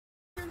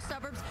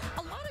suburbs.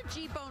 A lot of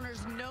Jeep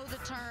owners know the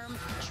term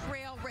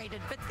trail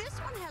rated, but this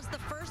one has the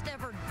first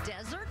ever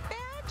desert badge.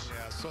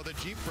 Yeah, so the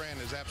Jeep brand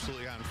is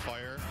absolutely on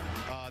fire.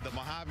 The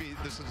Mojave,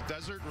 this is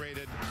desert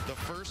rated, the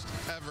first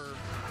ever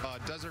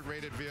desert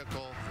rated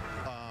vehicle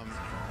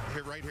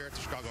right here at the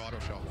Chicago Auto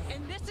Show.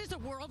 And this is a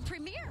world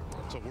premiere.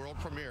 It's a world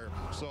premiere.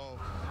 So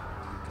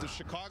the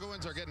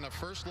Chicagoans are getting a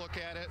first look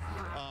at it.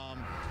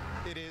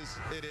 It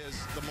is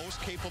the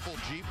most capable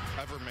Jeep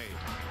ever made.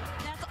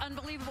 That's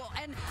unbelievable.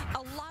 And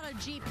a lot of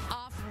Jeep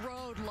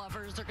off-road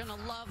lovers are going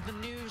to love the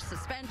new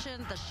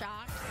suspension, the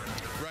shocks.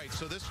 Right.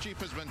 So this Jeep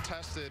has been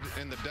tested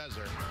in the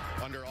desert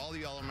under all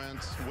the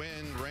elements,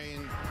 wind,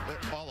 rain,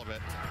 all of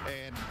it.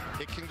 And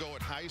it can go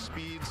at high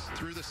speeds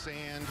through the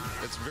sand.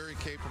 It's very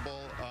capable.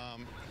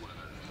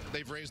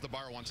 They've raised the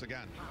bar once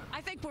again.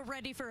 I think we're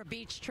ready for a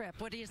beach trip.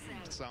 What do you say?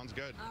 Sounds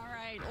good. All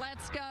right,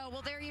 let's go.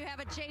 Well, there you have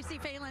it, J.C.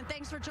 Phelan.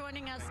 Thanks for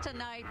joining us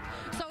tonight.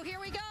 So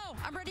here we go.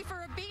 I'm ready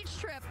for a beach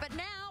trip. But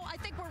now I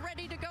think we're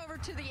ready to go over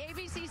to the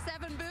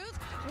ABC7 booth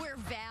where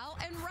Val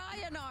and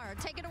Ryan are.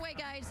 Take it away,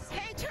 guys.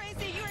 Hey,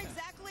 Tracy, you're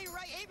exactly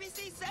right.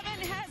 ABC7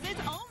 has its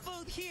own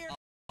booth here.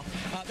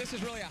 This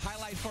is really a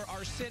highlight for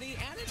our city,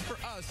 and it's for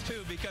us,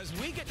 too, because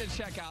we get to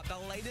check out the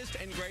latest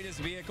and greatest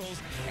vehicles.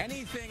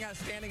 Anything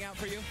standing out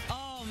for you?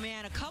 Oh,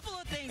 man, a couple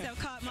of things have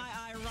caught my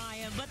eye,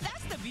 Ryan, but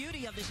that's the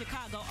beauty of the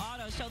Chicago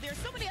Auto Show. There's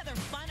so many other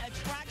fun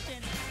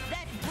attractions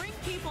that bring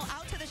people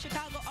out to the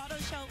Chicago Auto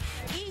Show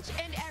each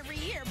and every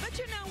year. But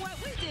you know what?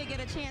 We did get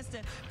a chance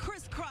to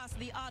crisscross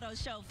the auto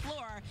show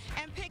floor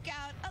and pick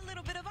out a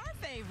little bit of our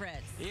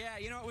favorites. Yeah,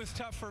 you know, it was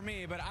tough for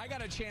me, but I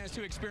got a chance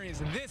to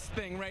experience this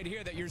thing right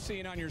here that you're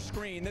seeing on your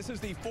screen. This is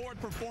the Ford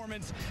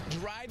Performance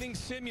Driving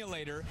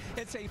Simulator.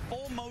 It's a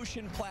full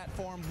motion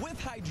platform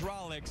with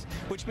hydraulics,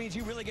 which means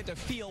you really get to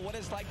feel what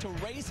it's like to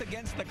race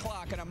against the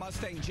clock in a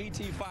Mustang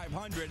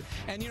GT500.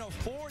 And, you know,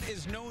 Ford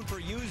is known for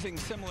using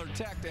similar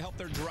tech to help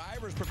their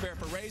drivers prepare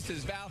for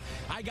races. Val,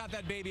 I got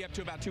that baby up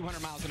to about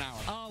 200 miles an hour.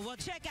 Oh, well,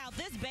 check out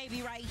this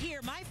baby right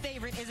here. My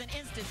favorite is an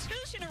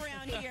institution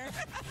around here.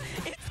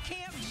 It's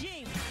Camp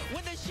Jeep.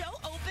 When the show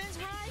opens,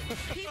 right,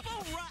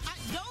 people run.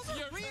 Those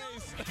are real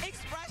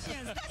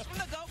expressions. That's from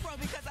the GoPro,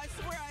 because I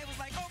swear I was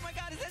like, oh, my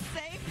God, is this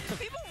safe?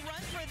 People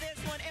run for this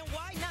one, and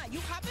why not? You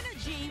hop in a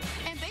Jeep,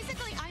 and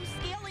basically I'm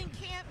scaling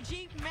Camp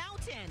Jeep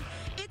Mountain.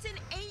 It's an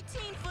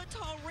 18-foot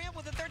tall ramp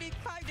with a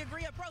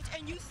 35-degree approach,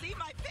 and you see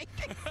my face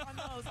on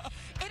those.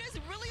 It is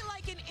really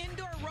like an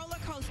indoor roller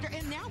coaster,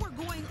 and now we're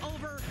going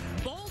over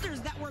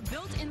boulders that were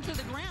built into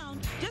the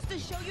ground just to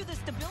show you the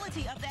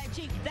stability of that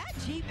Jeep. That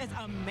Jeep is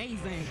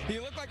amazing.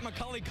 You look like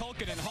Macaulay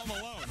Culkin in Home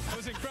Alone. It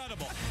was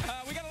incredible.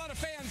 We got a lot of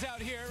fans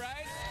out here,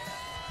 right?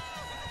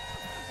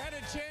 Had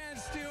a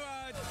chance to,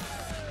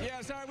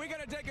 sorry, we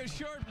got to take a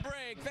short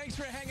break. Thanks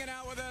for hanging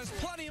out with us.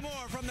 Plenty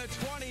more from the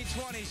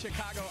 2020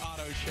 Chicago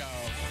Auto Show.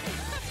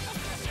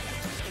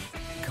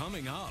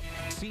 Coming up,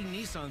 see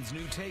Nissan's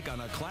new take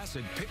on a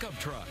classic pickup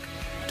truck.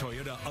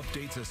 Toyota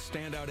updates a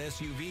standout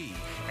SUV,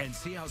 and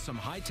see how some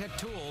high-tech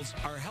tools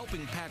are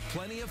helping pack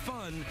plenty of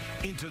fun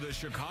into the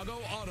Chicago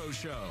Auto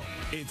Show.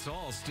 It's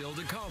all still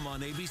to come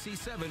on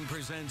ABC7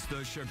 presents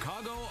the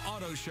Chicago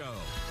Auto Show.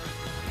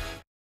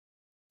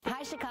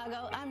 Hi,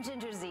 Chicago. I'm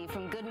Ginger Z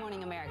from Good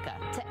Morning America.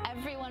 To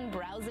everyone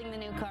browsing the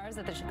new cars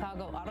at the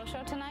Chicago Auto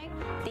Show tonight,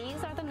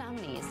 these are the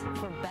nominees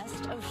for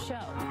Best of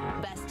Show,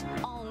 Best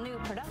All-New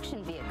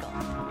Production Vehicle.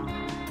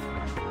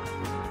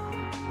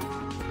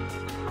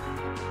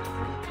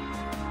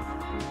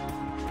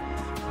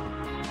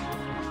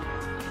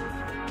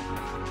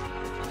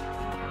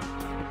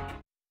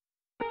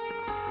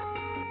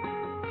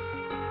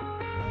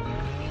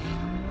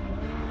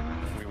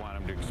 We want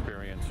them to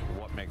experience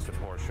what makes a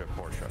Porsche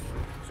Porsche.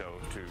 So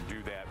to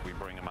do that, we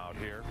bring them out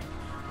here.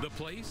 The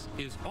place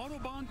is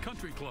Autobahn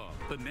Country Club.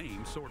 The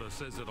name sort of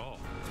says it all.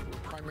 We're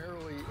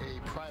primarily a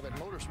private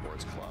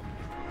motorsports club.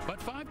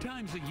 But 5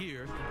 times a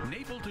year,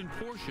 Napleton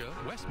Porsche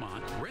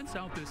Westmont rents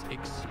out this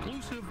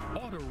exclusive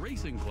auto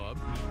racing club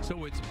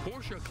so its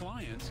Porsche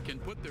clients can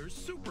put their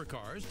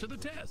supercars to the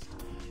test.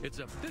 It's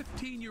a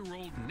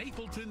 15-year-old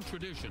Napleton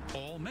tradition,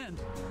 all meant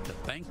to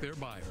thank their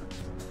buyers.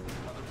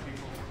 Other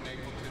people from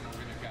Napleton are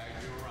going to guide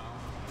you around.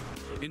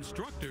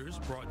 Instructors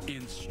brought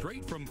in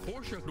straight from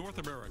Porsche North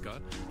America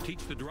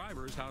teach the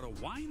drivers how to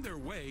wind their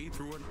way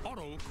through an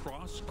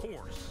autocross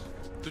course.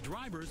 The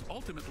drivers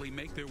ultimately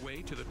make their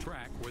way to the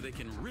track where they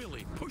can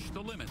really push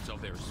the limits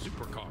of their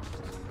supercars.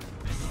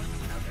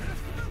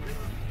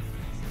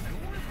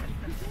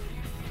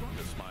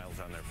 The smiles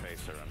on their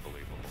face are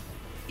unbelievable.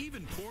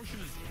 Even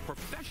Porsche's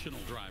professional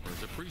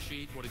drivers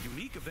appreciate what a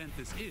unique event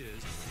this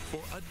is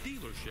for a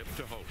dealership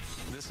to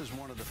host. This is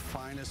one of the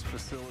finest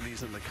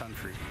facilities in the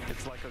country.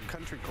 It's like a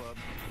country club.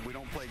 We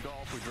don't play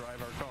golf, we drive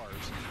our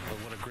cars. But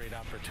what a great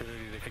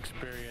opportunity to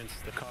experience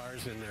the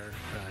cars in their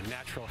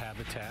natural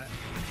habitat.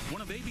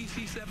 One of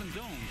ABC7's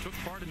own took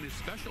part in this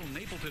special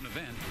Napleton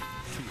event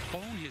to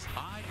hone his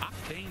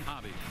high-octane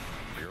hobby.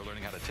 You're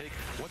learning how to take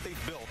what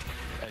they've built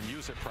and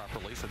use it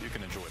properly so that you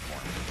can enjoy it more.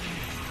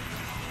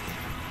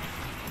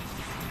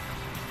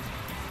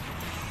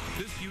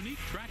 This unique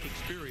track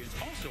experience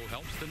also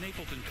helps the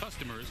Napleton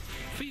customers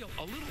feel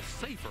a little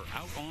safer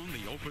out on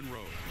the open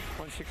road.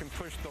 Once you can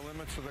push the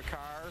limits of the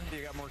car, you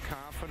got more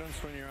confidence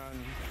when you're on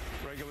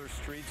regular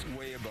streets.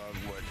 Way above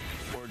what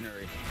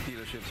ordinary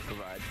dealerships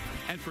provide.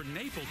 And for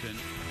Napleton,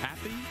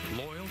 happy,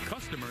 loyal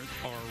customers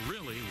are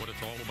really what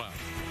it's all about.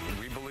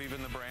 We believe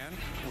in the brand.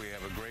 We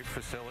have a great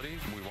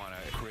facility. We want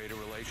to create a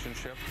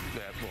relationship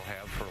that we'll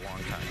have for a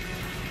long time.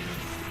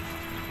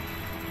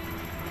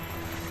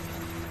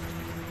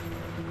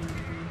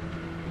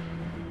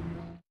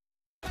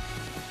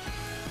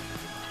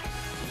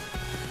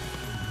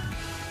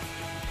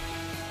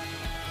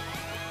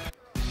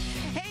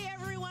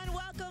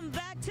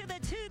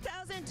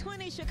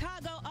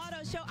 Chicago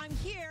Auto Show. I'm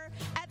here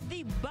at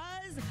the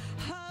Buzz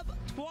Hub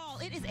wall.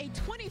 It is a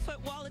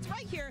 20-foot wall. It's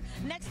right here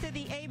next to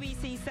the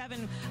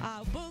ABC7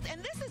 booth,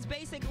 and this is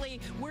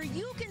basically where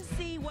you can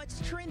see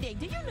what's trending.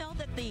 Did you know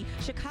that the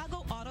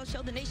Chicago Auto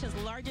Show, the nation's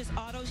largest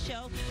auto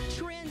show,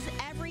 trends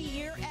every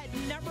year at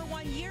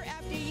 #1 year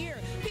after year?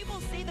 People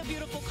see the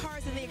beautiful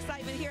cars and the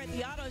excitement here at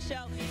the auto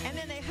show, and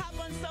then they hop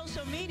on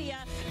social media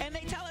and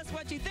they tell us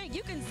what you think.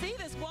 You can see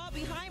this wall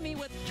behind me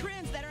with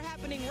trends that are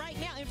happening right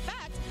now. In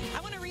fact,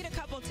 I want to read a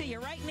couple to you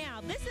right now.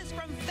 This is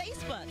from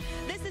Facebook.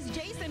 This is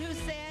Jason, who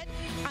said,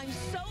 "I'm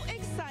so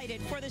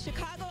excited for the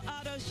Chicago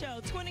Auto Show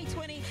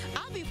 2020.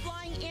 I'll be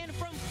flying in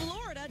from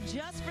Florida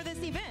just for this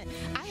event.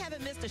 I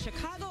haven't missed a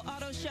Chicago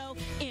Auto Show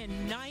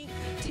in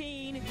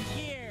 19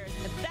 years.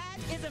 That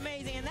is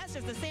amazing, and that's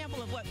just a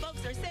sample of what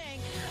folks are saying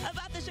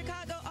about the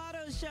Chicago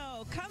Auto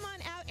Show. Come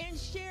on out and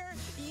share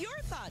your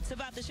thoughts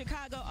about the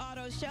Chicago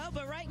Auto Show.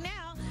 But right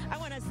now, I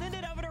want to send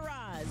it over to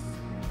Roz.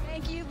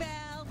 Thank you,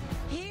 Val.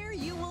 Here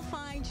you will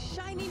find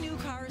shiny new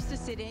cars to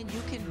sit in.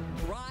 You can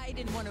ride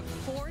in one of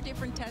 4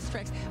 different test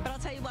tracks. But I'll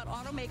tell you what,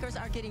 automakers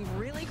are getting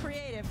really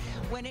creative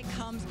when it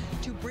comes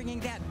to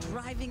bringing that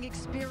driving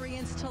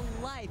experience to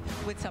life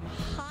with some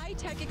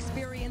high-tech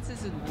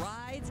experiences and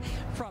rides.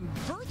 From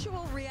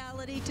virtual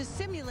reality to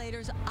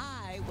simulators,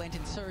 I went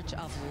in search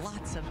of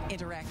lots of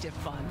interactive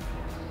fun.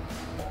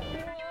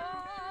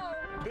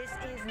 This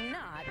is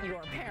not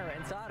your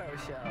parents' auto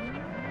show.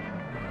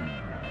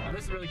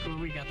 This is really cool.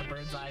 We got the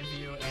bird's eye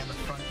view and the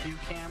front view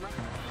camera.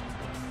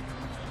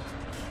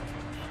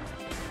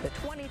 The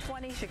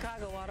 2020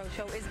 Chicago Auto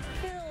Show is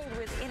filled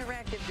with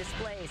interactive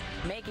displays,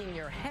 making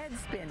your head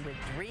spin with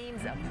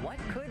dreams of what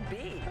could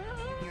be.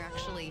 You're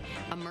actually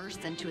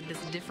immersed into this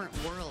different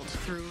world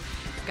through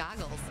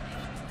goggles.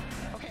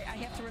 Okay, I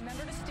have to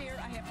remember to steer,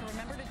 I have to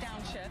remember to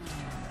downshift,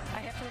 I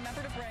have to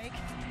remember to brake,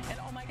 and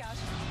oh my gosh,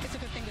 it's a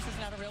good thing this is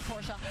not a real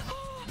Porsche.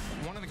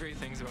 One of the great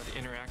things about the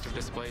interactive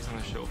displays on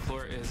the show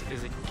floor is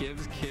it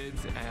gives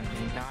kids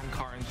and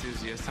non-car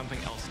enthusiasts something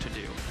else to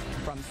do.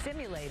 From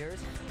simulators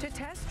to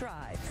test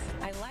drives.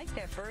 I like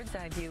that bird's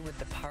eye view with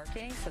the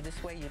parking, so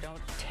this way you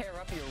don't tear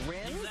up your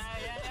rims.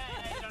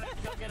 You don't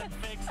have to go get them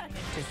fixed.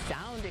 To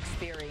sound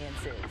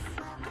experiences.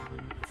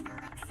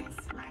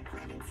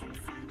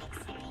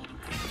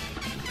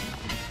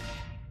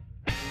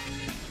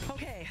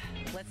 Okay,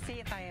 let's see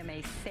if I am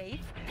a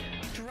safe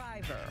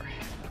driver.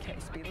 Okay,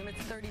 speed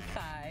limit's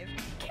 35.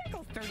 Can't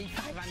go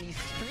 35 on these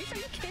streets. Are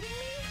you kidding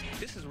me?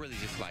 This is really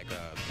just like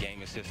a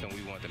gaming system.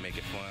 We want to make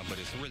it fun, but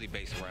it's really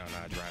based around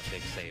our Drive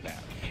Safe Save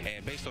app.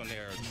 And based on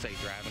their safe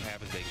driving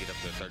habits, they get up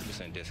to a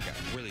 30% discount.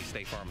 Really,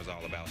 State Farm is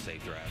all about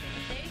safe driving.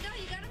 There you go.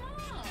 You got them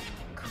all.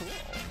 Cool.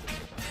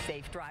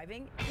 Safe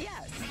driving?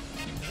 Yes.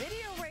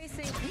 Video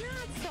racing?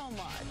 Not so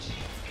much.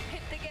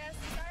 Hit the gas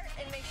to start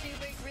and make sure you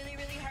brake really,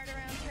 really hard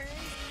around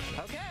turns.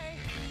 Okay.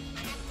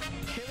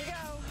 Here we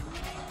go.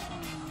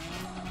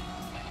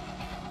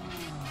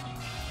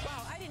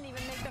 Wow, I didn't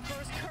even make the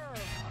first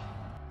curve.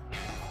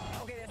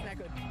 Okay, that's not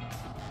good.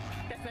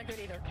 That's not good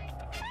either.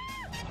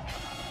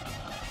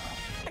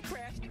 I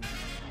crashed.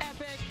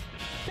 Epic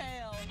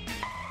fail.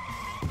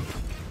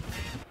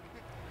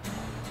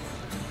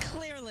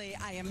 Clearly,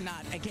 I am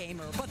not a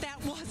gamer, but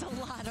that was a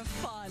lot of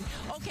fun.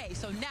 Okay,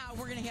 so now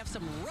we're going to have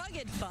some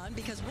rugged fun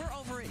because we're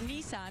over at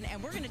Nissan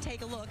and we're going to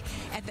take a look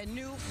at the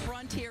new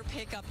Frontier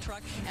pickup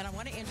truck. And I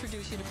want to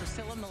introduce you to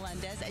Priscilla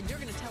Melendez, and you're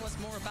going to tell us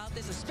more about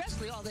this,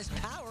 especially all this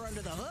power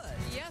under the hood.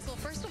 Yes, well,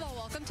 first of all,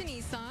 welcome to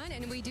Nissan,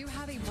 and we do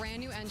have a brand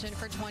new engine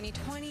for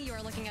 2020. You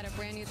are looking at a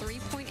brand new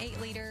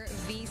 3.8-liter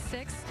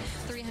V6,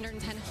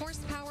 310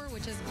 horsepower,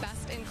 which is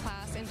best in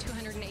class, and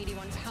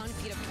 281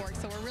 pound-feet of torque.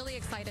 So we're really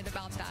excited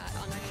about that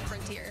on the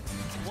Frontier.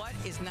 What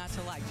is not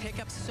to like?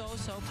 Pickup's so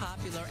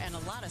popular, and a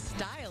lot of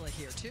style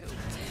here too.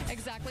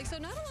 Exactly. So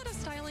not a lot of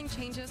styling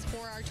changes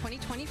for our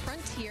 2020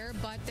 Frontier,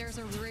 but there's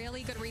a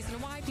really good reason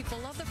why people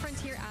love the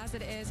Frontier as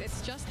it is.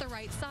 It's just the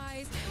right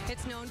size.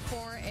 It's known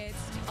for its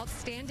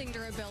outstanding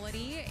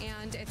durability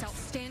and its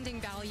outstanding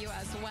value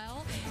as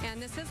well.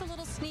 And this is a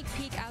little sneak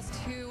peek as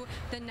to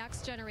the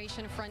next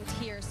generation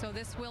Frontier. So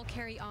this will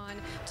carry on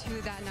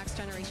to that next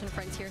generation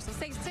Frontier. So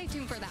stay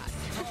tuned for that.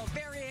 Oh,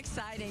 very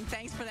exciting.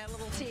 Thanks for that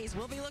little tease.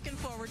 We'll be looking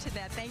forward to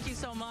that. Thank you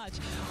so much.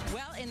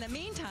 Well, in the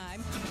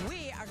meantime,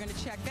 we are going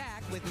to check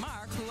back with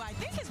Mark, who I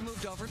think has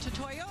moved over to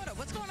Toyota.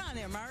 What's going on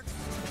there, Mark?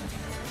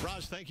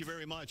 Roz, thank you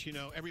very much. You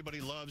know,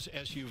 everybody loves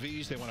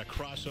SUVs. They want a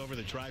crossover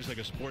that drives like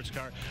a sports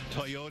car.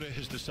 Toyota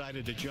has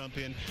decided to jump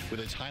in with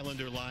its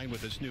Highlander line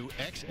with its new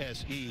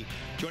XSE.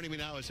 Joining me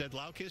now is Ed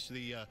Laukes,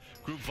 the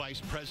Group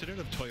Vice President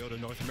of Toyota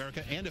North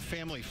America, and a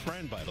family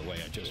friend, by the way,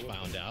 I just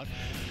found out.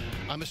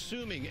 I'm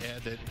assuming,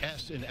 Ed, that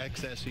S in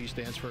XSE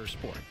stands for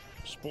sport.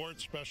 Sport,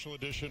 special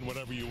edition,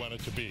 whatever you want it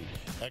to be.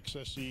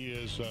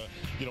 XSE is,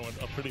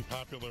 a pretty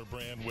popular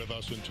brand with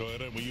us in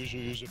Toyota, and we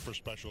usually use it for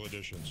special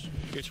editions.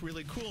 It's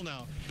really cool.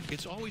 Now,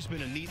 it's always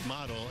been a neat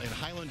model, and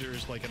Highlander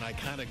is like an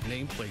iconic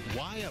nameplate.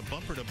 Why a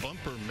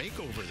bumper-to-bumper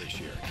makeover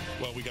this year?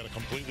 Well, we got a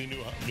completely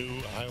new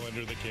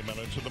Highlander that came out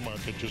into the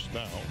market just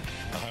now.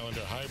 A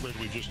Highlander Hybrid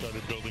we just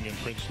started building in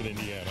Princeton,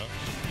 Indiana,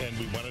 and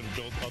we wanted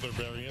to build other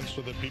variants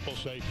so that people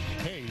say,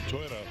 hey,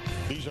 Toyota,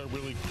 these are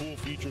really cool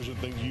features and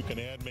things you can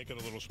add, make it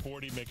a little sporty,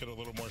 make it a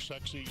little more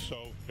sexy,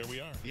 so here we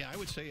are. Yeah, I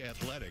would say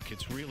athletic.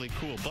 It's really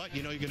cool. But,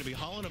 you know, you're going to be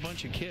hauling a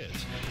bunch of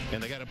kids,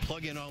 and they got to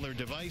plug in all their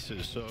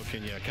devices, so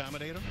can you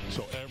accommodate them?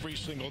 So every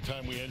single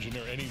time we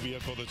engineer any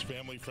vehicle that's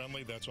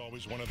family-friendly, that's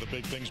always one of the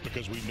big things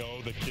because we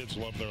know that kids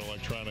love their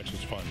electronics.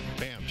 It's fun.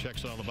 Bam,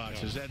 checks all the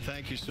boxes. Ed,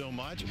 thank you so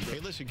much.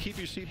 Hey, listen, keep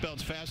your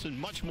seatbelts fastened.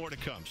 Much more to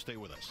come. Stay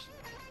with us.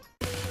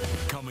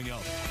 Coming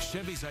up,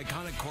 Chevy's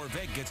iconic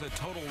Corvette gets a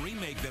total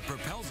remake that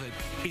propels it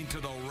into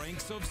the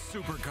ranks of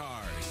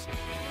supercars.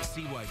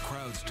 See why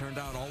crowds turned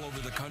out all over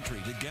the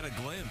country to get a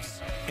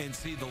glimpse, and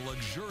see the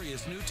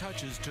luxurious new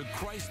touches to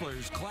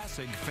Chrysler's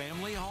classic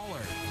family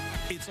hauler.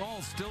 It's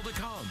all still to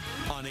come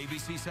on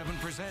ABC 7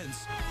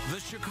 Presents The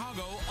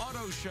Chicago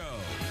Auto Show.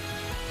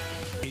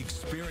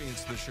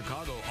 Experience the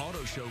Chicago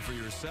Auto Show for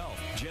yourself.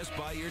 Just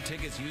buy your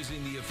tickets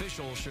using the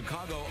official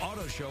Chicago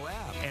Auto Show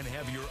app and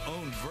have your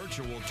own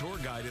virtual tour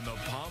guide in the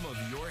palm of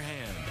your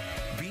hand.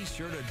 Be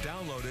sure to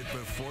download it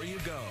before you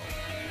go.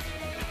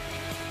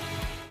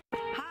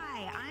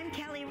 Hi, I'm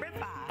Kelly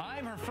Ripa.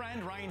 I'm her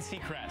friend Ryan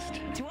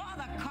Seacrest. To all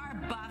the car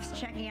buffs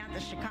checking out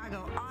the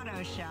Chicago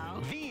Auto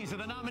Show, these are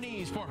the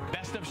nominees for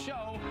Best of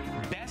Show,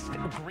 Best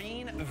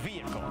Green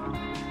Vehicle.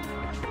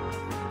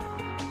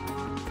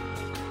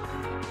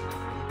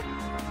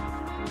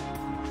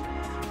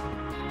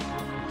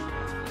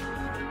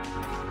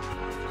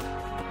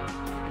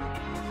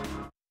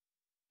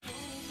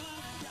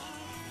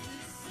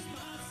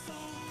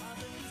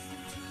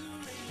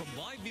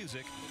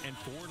 Music and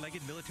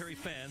four-legged military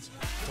fans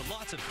to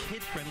lots of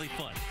kid-friendly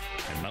fun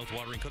and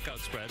mouth-watering cookout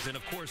spreads and,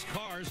 of course,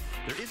 cars.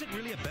 There isn't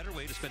really a better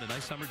way to spend a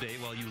nice summer day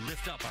while you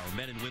lift up our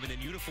men and women in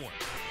uniform.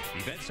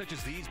 Events such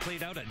as these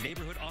played out at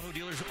neighborhood auto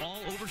dealers all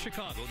over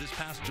Chicago this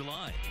past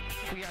July.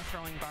 We are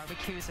throwing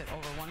barbecues at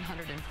over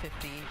 150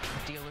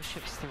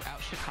 dealerships throughout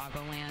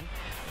Chicagoland.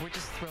 We're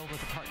just thrilled with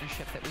the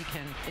partnership that we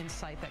can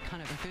incite that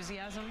kind of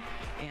enthusiasm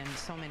and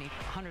so many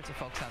hundreds of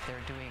folks out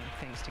there doing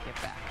things to give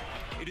back.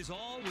 It is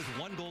all with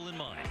one goal in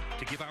mind,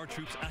 to give our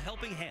troops a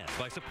helping hand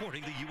by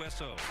supporting the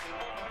USO.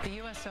 The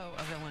USO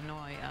of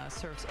Illinois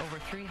serves over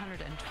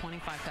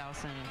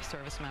 325,000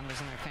 service members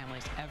and their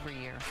families every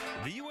year.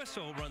 The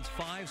USO runs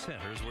 5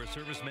 centers where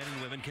servicemen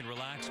and women can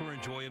relax or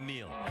enjoy a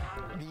meal.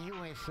 The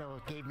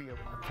USO gave me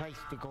a place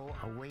to go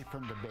away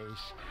from the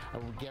base. I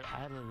would get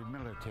out of the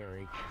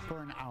military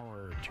for an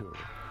hour or two.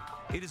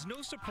 It is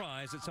no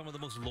surprise that some of the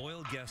most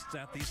loyal guests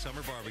at these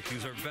summer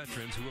barbecues are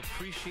veterans who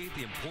appreciate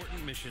the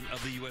important mission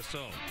of the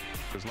USO.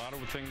 There's a lot of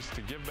things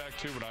to give back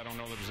to, but I don't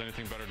know that there's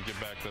anything better to give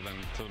back to than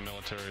to the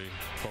military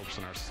folks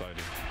in our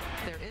society.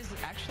 There is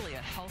actually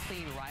a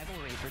healthy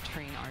rivalry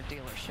between our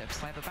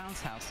dealerships. I have a bounce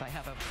house, I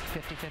have a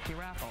 50-50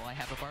 raffle, I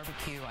have a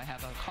barbecue, I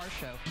have a car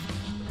show.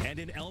 And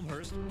in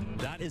Elmhurst,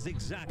 that is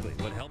exactly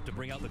what helped to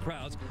bring out the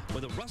crowds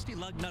when the Rusty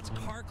Lug Nuts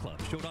Car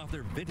Club showed off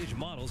their vintage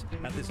models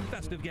at this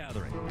festive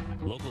gathering.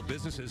 Local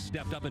businesses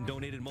stepped up and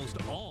donated most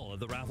all of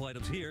the raffle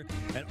items here,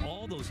 and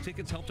all those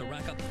tickets helped to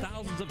rack up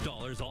thousands of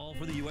dollars, all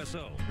for the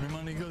USO. The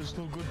money goes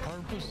to a good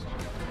purpose,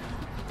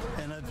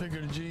 and I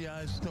figured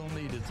GI still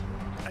needed.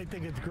 I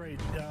think it's great.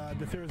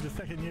 This is the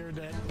second year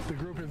that the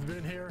group has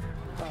been here,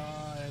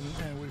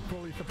 and we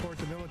fully support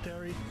the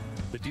military.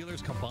 The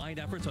dealers' combined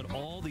efforts on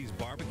all these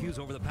barbecues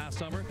over the past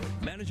summer,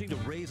 managing to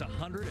raise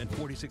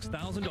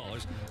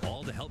 $146,000,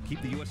 all to help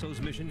keep the USO's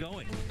mission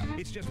going.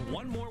 It's just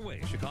one more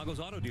way Chicago's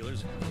auto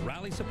dealers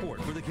rally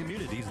support for the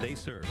communities they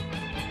serve.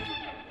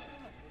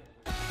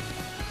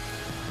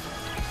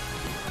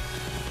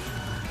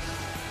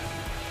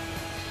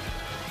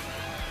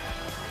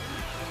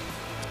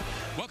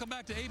 Welcome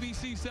back to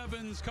ABC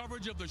 7's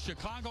coverage of the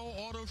Chicago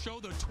Auto Show,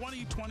 the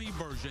 2020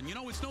 version. You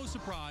know, it's no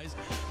surprise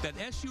that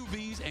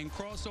SUVs and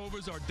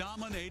crossovers are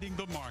dominating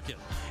the market.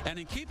 And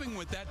in keeping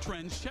with that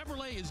trend,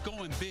 Chevrolet is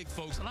going big,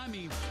 folks, and I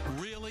mean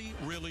really,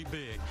 really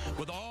big.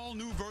 With all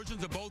new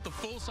versions of both the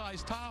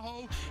full-size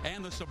Tahoe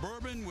and the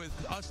Suburban. With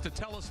us to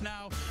tell us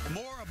now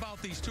more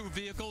about these two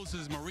vehicles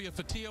is Maria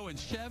Fatillo, and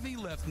Chevy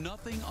left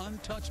nothing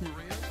untouched,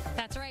 Maria.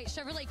 That's right.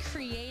 Chevrolet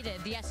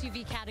created the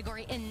SUV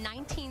category in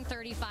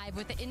 1935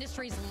 with the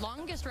industry's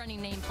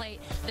longest-running nameplate,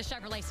 the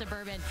Chevrolet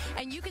Suburban.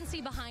 And you can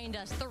see behind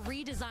us the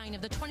redesign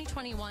of the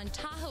 2021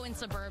 Tahoe and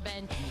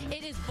Suburban.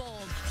 It is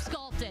bold,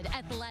 sculpted,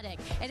 athletic.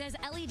 It has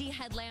LED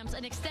headlamps,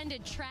 an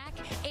extended track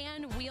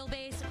and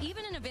wheelbase,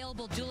 even an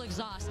available dual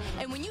exhaust.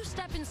 And when you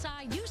step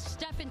inside, you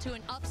step into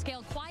an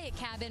upscale, quiet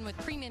cabin with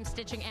premium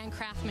stitching and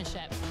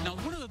craftsmanship. Now,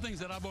 one of the things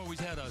that I've always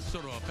had a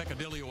sort of a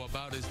peccadillo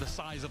about is the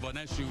size of an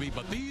SUV,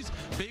 but these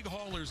big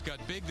haulers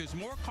got big. There's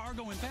more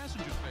cargo and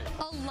passenger space.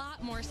 A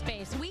lot more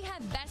space. We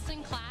have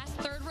best-in-class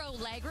third-row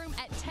legroom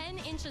at 10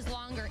 inches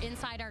longer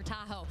inside our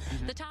Tahoe.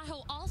 The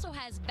Tahoe also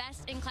has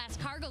best-in-class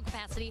cargo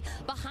capacity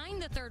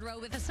behind the third row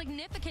with a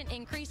significant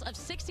increase of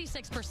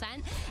 66%,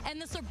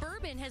 and the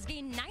Suburban has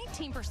gained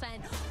 19%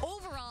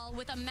 overall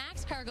with a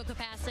max cargo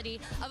capacity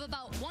of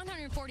about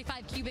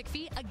 145 cubic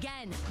feet.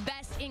 Again,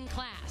 best in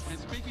class. And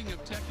speaking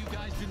of tech, you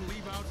guys didn't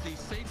leave out the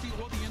safety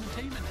or the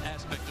entertainment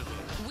aspect of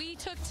it. We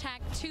took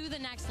tech to the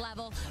next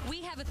level.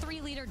 We have a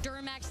 3-liter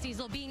Duramax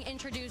diesel being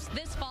introduced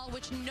this fall,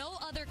 which no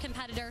other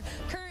competitor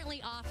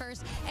currently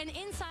offers. And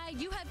inside,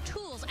 you have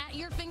tools at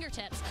your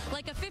fingertips,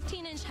 like a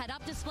 15-inch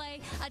head-up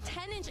display, a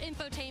 10-inch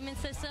infotainment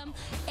system,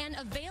 and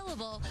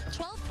available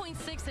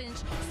 12.6-inch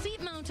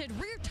seat-mounted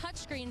rear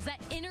touchscreens that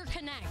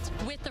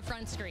interconnect with the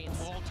front screens.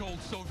 All told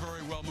so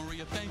very well,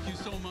 Maria. Thank you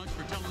so much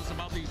for telling us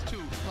about these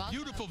two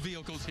beautiful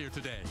vehicles here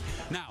today.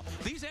 Now,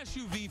 these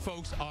SUV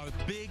folks are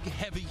big,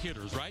 heavy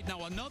hitters, right?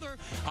 Now, another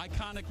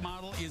iconic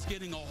model is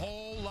getting a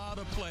whole lot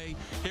of play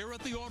here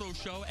at the auto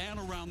show and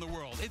around the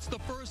world. It's the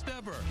first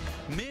ever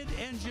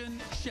mid-engine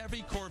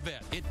Chevy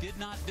Corvette. It did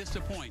not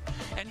disappoint.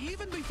 And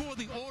even before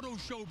the auto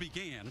show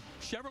began,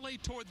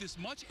 Chevrolet toured this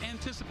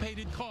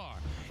much-anticipated car,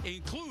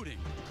 including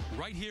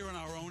right here in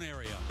our own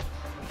area.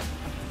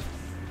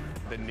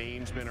 The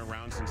name's been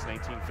around since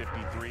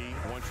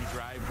 1953. Once you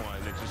drive one,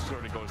 it just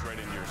sort of goes right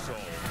into your soul.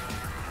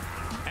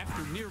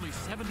 After nearly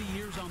 70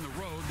 years on the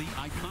road, the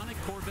iconic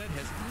Corvette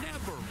has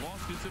never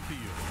lost its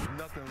appeal.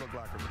 Nothing looked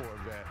like a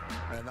Corvette,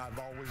 and I've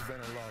always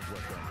been in love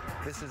with them.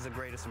 This is the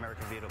greatest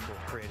American vehicle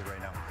created right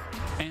now.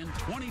 And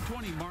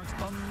 2020 marks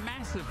a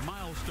massive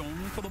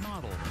milestone for the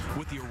model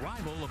with the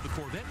arrival of the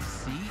Corvette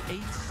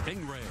C8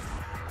 Stingray.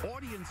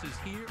 Audiences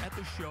here at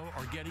the show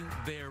are getting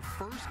their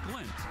first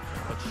glimpse,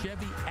 but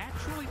Chevy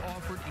actually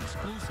offered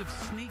exclusive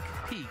sneak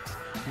peeks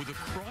with a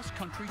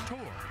cross-country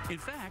tour. In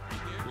fact,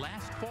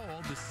 last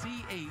fall, the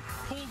C8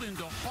 pulled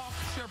into Hawk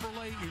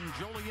Chevrolet in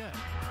Joliet.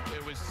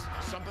 It was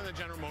something that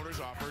General Motors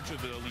offered to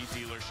the elite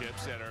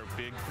dealerships that are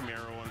big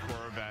Camaro and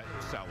Corvette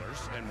sellers,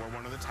 and we're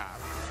one of the top.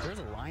 There's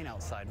a line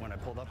outside when I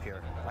pulled up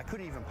here. I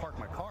couldn't even park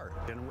my car,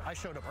 and I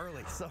showed up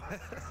early, so...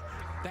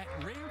 That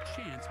rare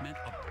chance meant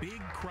a big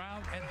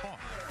crowd at Hawk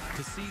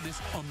to see this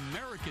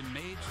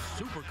American-made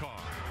supercar.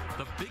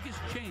 The biggest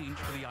change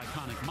for the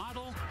iconic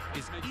model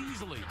is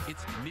easily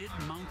its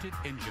mid-mounted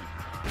engine.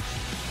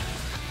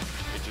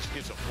 It just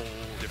gives a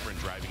whole different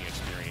driving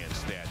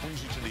experience that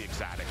brings you to the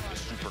exotic, the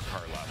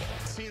supercar level.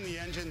 Seeing the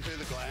engine through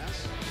the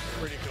glass,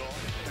 pretty cool.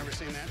 Never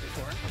seen that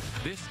before.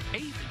 This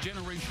 8th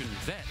generation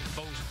Vette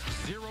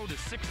boasts 0 to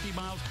 60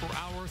 miles per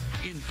hour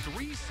in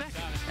 3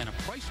 seconds and a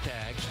price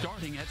tag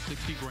starting at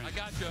 $60 grand. I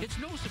gotcha. It's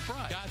no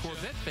surprise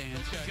Corvette fans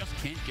just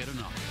can't get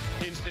enough.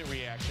 Instant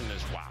reaction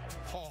is wow.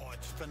 Oh,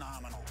 it's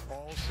phenomenal.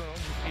 Also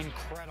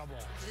incredible.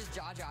 This is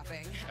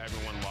jaw-dropping.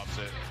 Everyone loves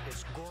it.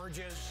 It's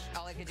gorgeous.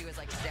 All I could do is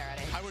like stare at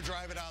it. I would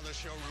drive it out of the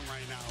showroom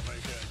right now if I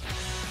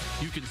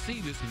could. You can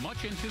see this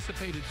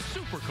much-anticipated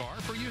supercar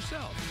for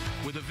yourself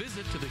with a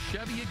visit to the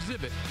Chevy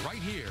exhibit right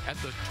here at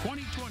the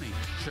 2020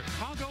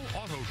 Chicago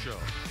Auto Show.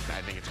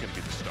 I think it's going to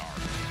be the star.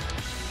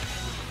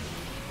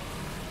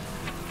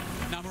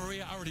 Now,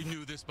 Maria, I already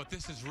knew this, but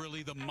this is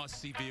really the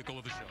must-see vehicle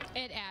of the show.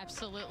 It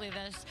absolutely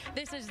is.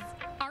 This is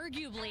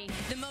arguably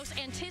the most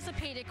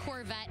anticipated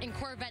Corvette in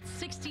Corvette's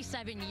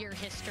 67-year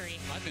history.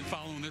 I've been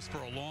following this for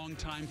a long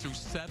time through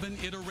 7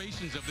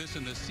 iterations of this,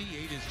 and the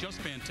C8 is just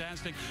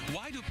fantastic.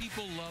 Why do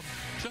people love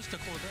just a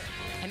Corvette?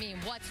 I mean,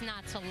 what's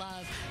not to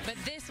love? But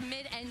this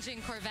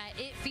mid-engine Corvette,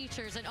 it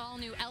features an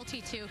all-new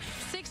LT2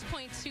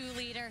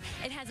 6.2-liter.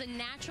 It has a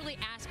naturally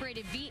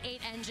aspirated V8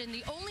 engine,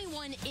 the only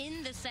one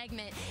in the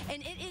segment,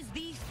 and it is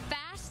the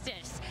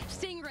fastest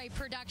Stingray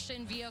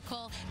production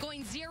vehicle,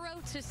 going 0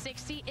 to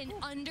 60 in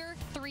under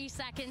 3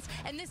 seconds.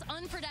 And this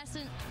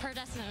unprecedented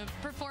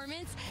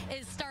performance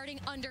is starting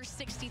under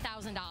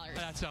 $60,000.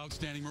 That's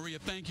outstanding, Maria.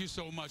 Thank you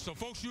so much. So,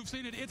 folks, you've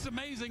seen it. It's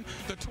amazing.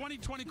 The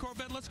 2020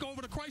 Corvette. Let's go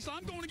over to Chrysler.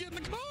 I'm going to get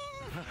in the car.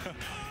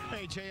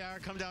 Hey,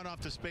 JR, come down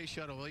off the space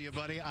shuttle, will you,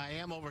 buddy? I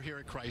am over here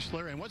at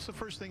Chrysler. And what's the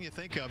first thing you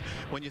think of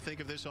when you think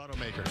of this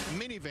automaker?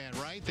 Minivan,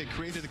 right? They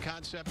created the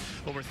concept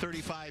over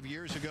 35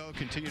 years ago,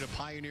 continue to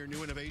pioneer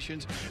new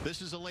innovations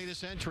This is the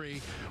latest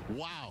entry.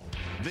 Wow.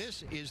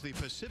 This is the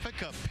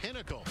Pacifica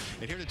Pinnacle.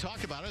 And here to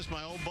talk about it is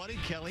my old buddy,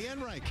 Kelly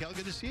Enright. Kel,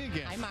 good to see you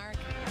again. Hi, Mark.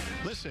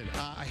 Listen,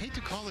 I hate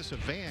to call this a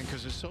van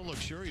because it's so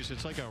luxurious.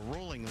 It's like a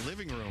rolling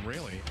living room,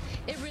 really.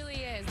 It really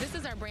is. This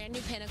is our brand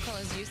new Pinnacle,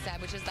 as you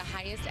said, which is the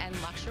highest end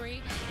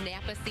luxury.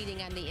 Napa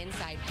seating on the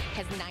inside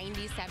has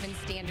 97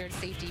 standard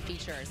safety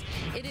features.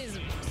 It is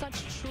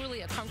such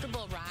truly a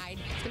comfortable ride.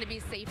 It's going to be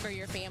safe for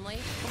your family.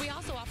 But we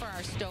also offer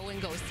our stow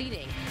and go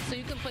seating, so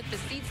you can put the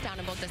seats down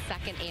in both the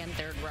second and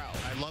third row.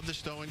 I love the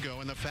stow and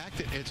go and the fact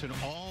that it's an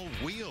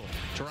all-wheel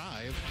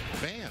drive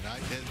van.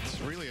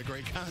 It's really a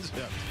great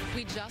concept.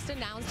 We just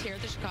announced here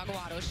at the Chicago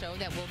Auto Show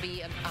that we'll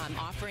be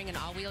offering an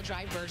all-wheel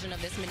drive version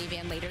of this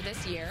minivan later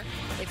this year.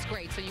 It's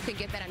great, so you can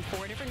get that on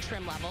 4 different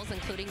trim levels,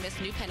 including this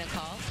new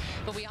Pinnacle.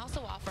 But we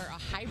also offer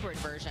a hybrid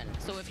version.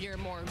 So if you're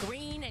more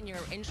green and you're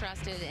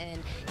interested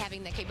in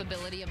having the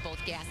capability of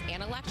both gas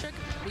and electric,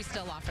 we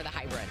still offer the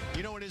hybrid.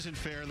 You know what isn't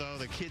fair, though?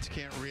 The kids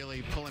can't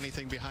really pull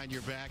anything behind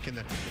your back in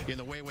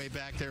the way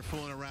back there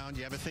fooling around.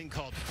 You have a thing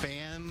called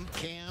Fam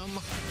Cam.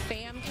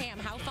 Fam Cam.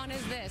 How fun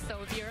is this? So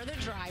if you're the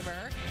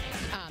driver,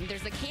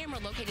 there's a camera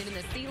located in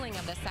the ceiling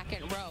of the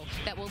second row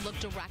that will look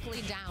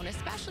directly down,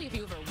 especially if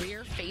you have a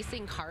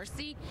rear-facing car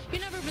seat. You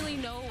never really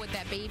know what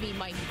that baby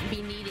might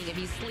be needing, if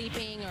he's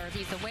sleeping or if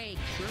he's awake.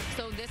 Sure.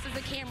 So this is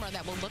a camera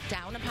that will look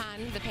down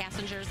upon the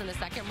passengers in the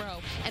second row,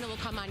 and it will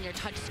come on your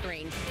touch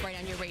screen right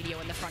on your radio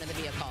in the front of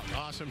the vehicle.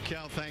 Awesome,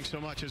 Kel. Thanks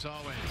so much, as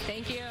always.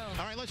 Thank you.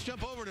 All right, let's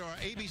jump over to our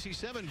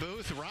ABC7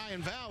 booth.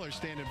 Ryan Val are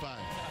standing by.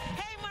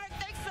 Hey, Mark,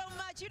 thanks so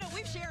much. You know,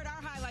 we've shared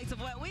our highlights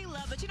of what we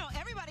love, but, you know,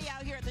 everybody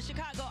out here at the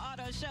Chicago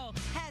Auto Show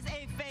has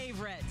a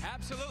favorite.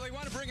 Absolutely.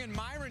 Want to bring in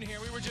Myron here.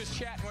 We were just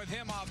chatting with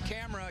him off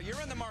camera. You're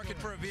in the market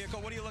for a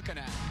vehicle. What are you looking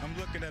at? I'm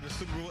looking at a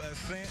Subaru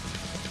Ascent.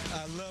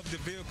 I love the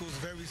vehicle. It's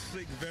very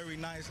sleek, very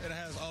nice. It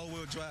has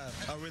all-wheel drive.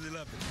 I really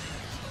love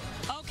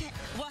it. Okay,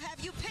 well, have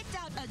you picked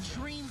out a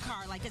dream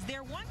car? Like, is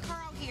there one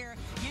car out here,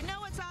 you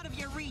know it's out of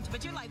your reach,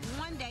 but you're like,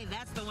 one day,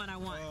 that's the one I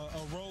want?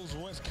 A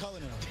Rolls-Royce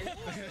Cullinan.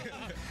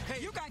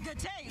 Hey, you got good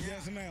taste.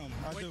 Yes, ma'am,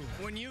 I do.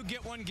 When you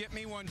get one, get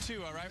me one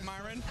too, all right,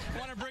 Myron?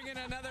 Want to bring in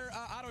another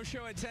auto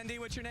show attendee.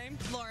 What's your name?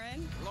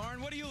 Lauren.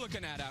 Lauren, what are you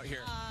looking at out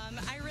here?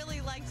 I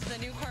really liked the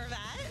new Corvette.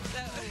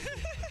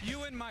 So.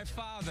 You and my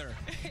father.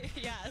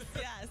 Yes.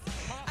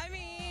 I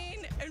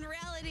mean, in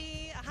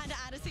reality, a Honda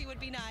Odyssey would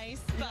be nice,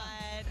 but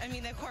I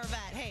mean, the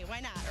Corvette, hey, why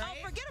not, right?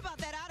 Oh, forget about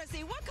that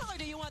Odyssey. What color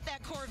do you want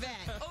that Corvette?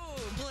 Oh,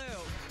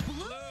 blue.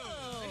 Blue?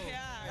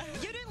 Yeah.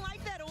 You didn't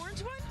like that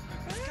orange one?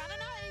 It's kind of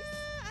nice.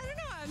 I don't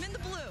know. I'm in the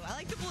blue. I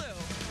like the blue.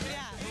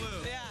 Yeah.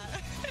 Blue. Yeah.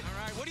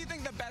 All right. What do you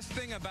think the best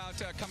thing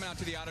about coming out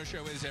to the auto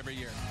show is every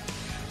year?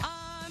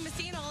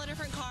 Seeing all the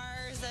different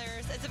cars.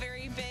 It's a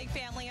very big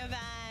family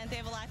event. They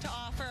have a lot to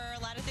offer, a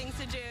lot of things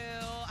to do.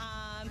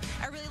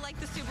 I really like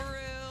the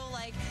Subaru,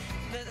 like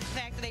the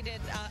fact that they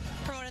did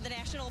promoted the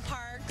national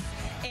parks,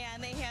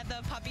 and they had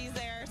the puppies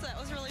there, so that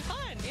was really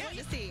fun. Yeah,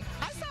 to see.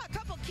 I saw a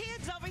couple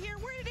kids over here.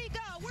 Where did he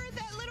go? Where did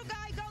that little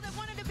guy go that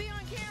wanted to be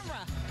on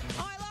camera?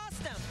 Oh, I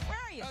lost him. Where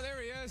are you? Oh,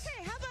 there he is.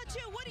 Hey, how about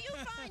you? What do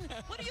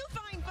you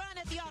find fun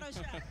at the auto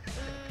show?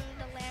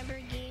 The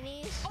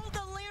Lamborghinis. Oh, the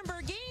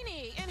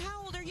Lamborghini. And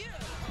how old are you?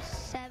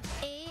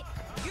 8.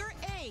 You're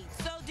 8.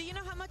 So do you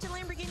know how much a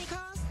Lamborghini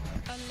costs?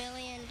 $1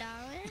 million.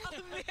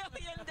 $1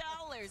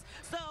 million.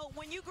 So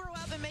when you grow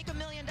up and make $1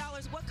 million,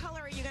 what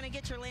color are you going to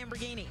get your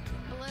Lamborghini?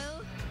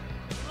 Blue.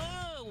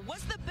 Blue.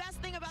 What's the best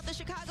thing about the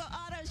Chicago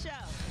Auto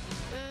Show?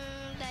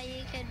 That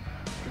you could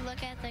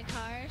look at the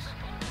cars.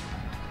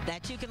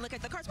 That you can look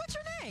at the cars. What's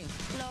your name?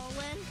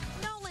 Nolan.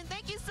 Nolan,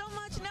 thank you so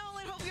much,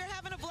 Nolan. Hope you're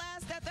having a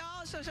blast at the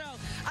Auto Show.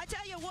 I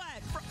tell you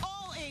what, for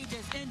all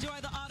ages, enjoy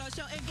the Auto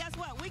Show. And guess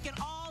what? We can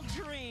all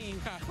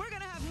dream. We're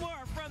going to have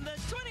more from the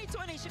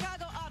 2020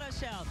 Chicago Auto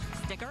Show.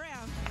 Stick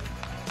around.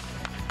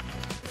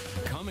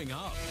 Coming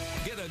up,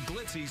 get a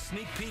glitzy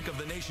sneak peek of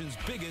the nation's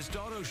biggest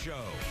auto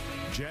show.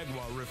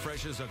 Jaguar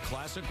refreshes a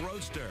classic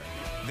roadster.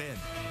 Then,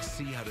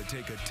 see how to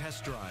take a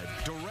test drive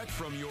direct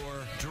from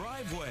your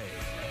driveway.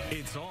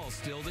 It's all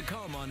still to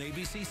come on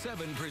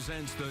ABC7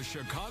 presents the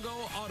Chicago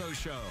Auto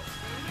Show.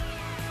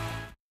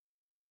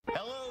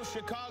 Hello,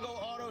 Chicago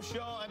Auto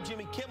Show. I'm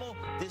Jimmy Kimmel.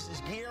 This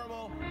is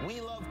Guillermo. We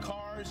love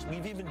cars.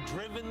 We've even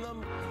driven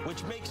them,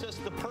 which makes us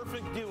the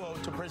perfect duo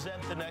to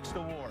present the next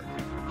award.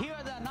 Here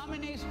are the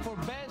nominees for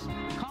Best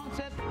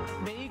Concept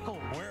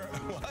Vehicle. Where?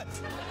 What?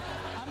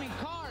 I mean,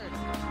 car.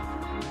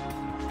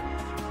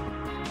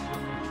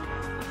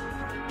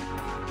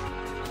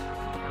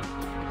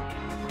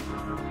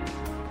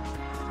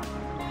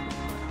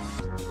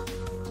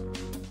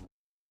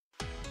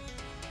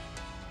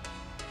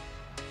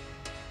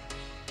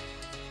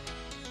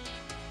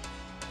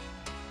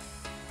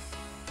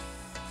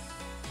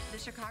 The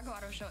Chicago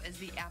Auto Show is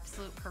the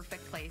absolute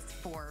perfect place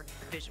for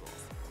visuals.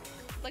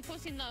 Like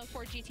posting the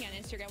Ford GT on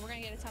Instagram, we're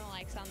going to get a ton of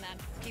likes on that.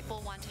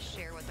 People want to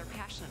share what they're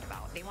passionate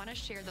about. They want to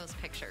share those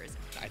pictures.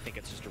 I think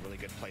it's just a really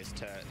good place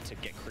to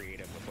get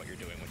creative with what you're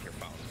doing with your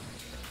phone.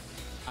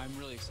 I'm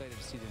really excited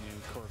to see the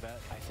new Corvette.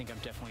 I think I'm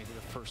definitely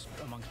the first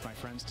amongst my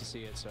friends to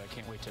see it, so I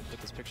can't wait to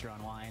put this picture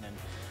online and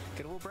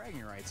get a little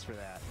bragging rights for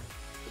that.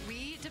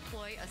 We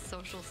deploy a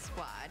social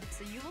squad,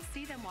 so you will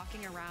see them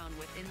walking around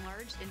with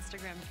enlarged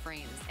Instagram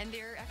frames, and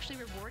they're actually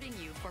rewarding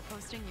you for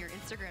posting your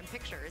Instagram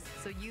pictures,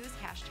 so use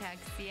hashtag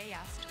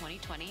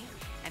CAS2020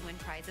 and win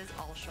prizes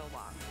all show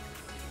long.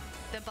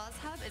 The Buzz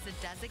Hub is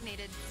a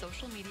designated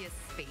social media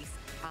space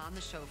on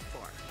the show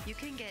floor. You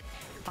can get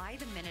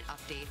by-the-minute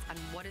updates on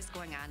what is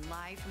going on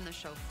live from the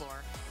show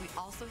floor. We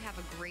also have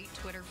a great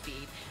Twitter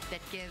feed that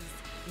gives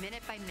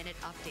minute-by-minute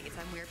updates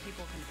on where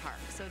people can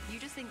park. So if you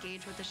just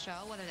engage with the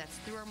show, whether that's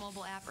through our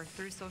mobile app or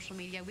through social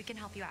media, we can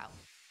help you out.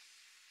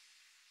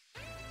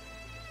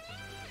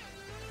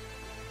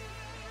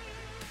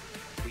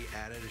 We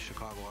added a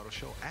Chicago Auto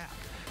Show app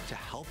to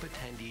help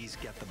attendees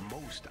get the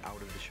most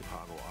out of the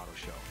Chicago Auto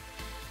Show.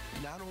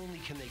 Not only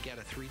can they get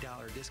a $3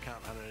 discount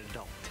on an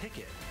adult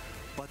ticket,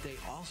 but they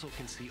also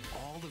can see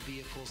all the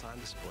vehicles on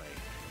display.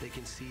 They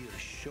can see the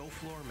show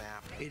floor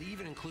map. It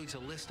even includes a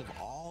list of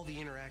all the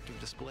interactive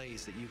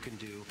displays that you can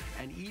do,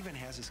 and even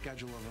has a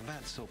schedule of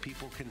events so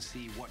people can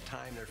see what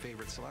time their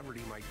favorite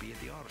celebrity might be at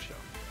the auto show.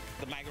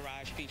 The My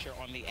Garage feature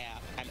on the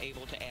app, I'm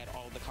able to add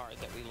all the cars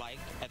that we like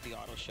at the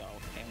auto show,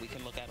 and we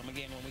can look at them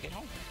again when we get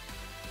home.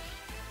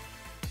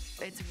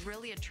 It's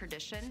really a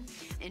tradition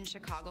in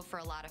Chicago for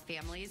a lot of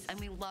families, and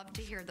we love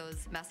to hear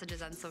those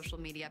messages on social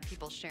media,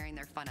 people sharing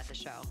their fun at the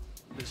show.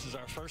 This is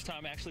our first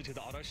time actually to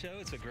the auto show.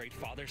 It's a great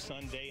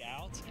father-son day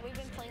out. We've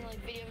been playing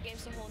like video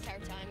games the whole entire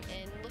time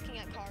and looking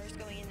at cars,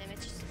 going in them.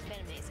 It's just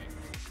been amazing.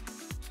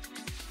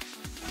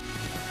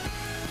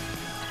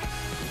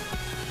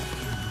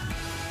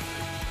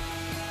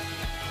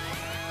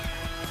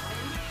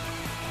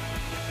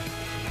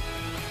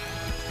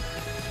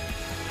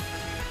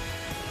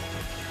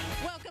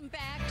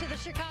 Back to the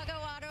Chicago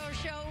Auto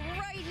Show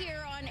right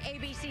here on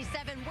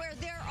ABC7, where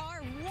there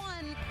are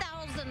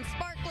 1,000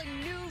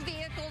 sparkling new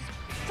vehicles,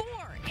 4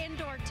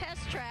 indoor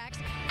test tracks,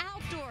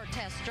 outdoor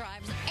test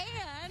drives,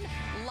 and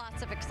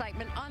lots of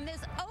excitement on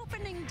this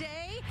opening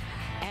day.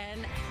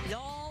 And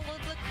all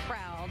of the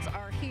crowds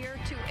are here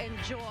to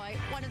enjoy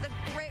one of the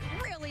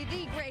really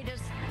the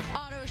greatest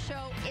auto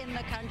show in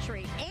the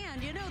country.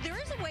 And you know, there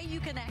is a way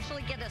you can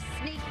actually get a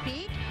sneak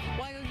peek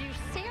while you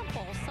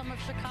sample some of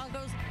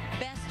Chicago's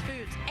best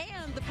foods.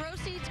 And the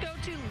proceeds go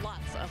to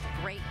lots of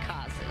great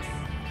causes.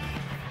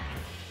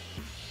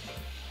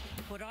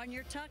 Put on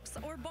your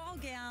tux or ball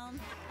gown.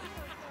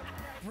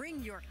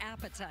 Bring your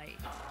appetite.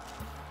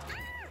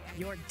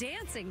 Your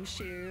dancing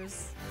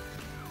shoes.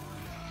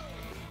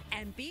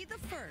 And be the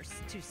first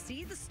to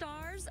see the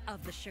stars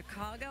of the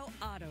Chicago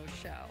Auto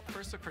Show.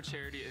 First Look for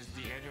Charity is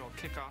the annual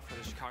kickoff for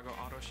the Chicago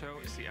Auto Show.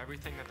 You see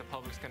everything that the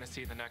public's going to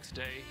see the next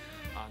day,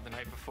 the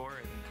night before,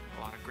 and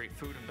a lot of great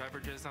food and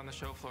beverages on the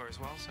show floor as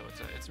well. So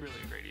it's really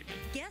a great evening.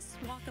 Guests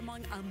walk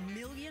among 1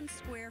 million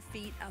square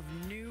feet of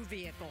new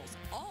vehicles,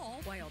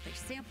 all while they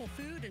sample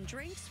food and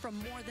drinks from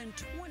more than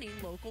 20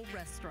 local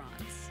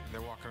restaurants.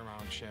 They're walking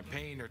around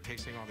Champaign. They're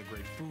tasting all the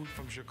great food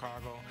from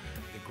Chicago,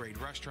 the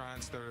great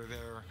restaurants that are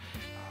there.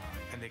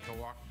 And they can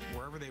walk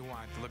wherever they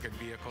want to look at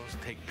vehicles,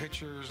 take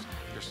pictures.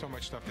 There's so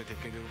much stuff that they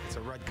can do. It's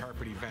a red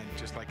carpet event,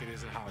 just like it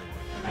is in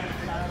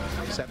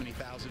Hollywood.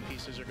 70,000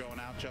 pieces are going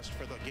out just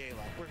for the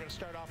gala. We're going to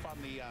start off on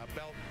the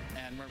belt,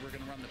 and we're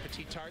going to run the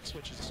petite tarts,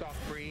 which is soft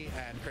brie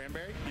and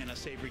cranberry, and a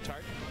savory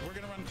tart. We're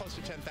going to run close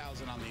to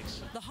 10,000 on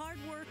these. The hard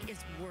work is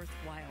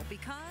worthwhile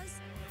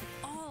because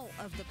all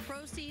of the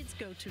proceeds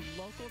go to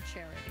local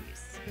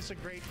charities. It's a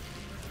great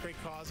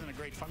cause and a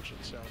great function,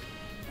 so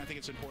I think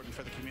it's important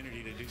for the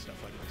community to do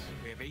stuff like this.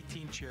 We have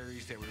 18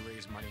 charities that we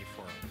raise money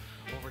for.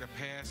 Over the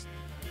past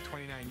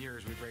 29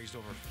 years, we've raised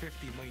over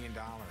 $50 million.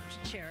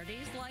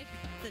 Charities like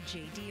the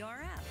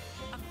JDRF.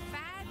 A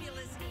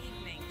fabulous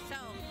evening. So,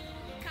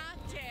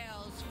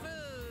 cocktails,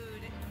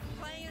 food,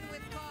 playing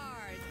with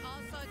cars,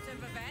 all sorts of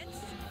events,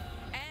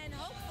 and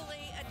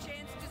hopefully a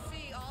chance to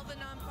see all the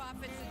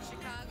nonprofits in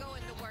Chicago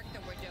and the work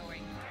that we're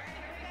doing.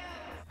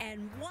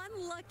 And one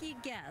lucky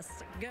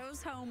guest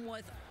goes home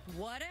with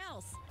what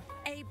else?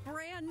 A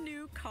brand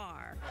new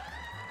car.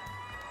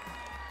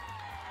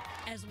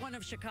 As one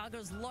of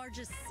Chicago's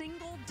largest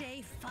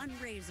single-day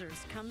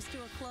fundraisers comes to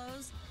a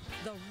close,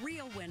 the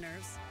real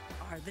winners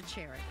are the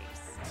charities.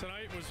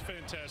 Tonight was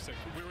fantastic.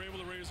 We were able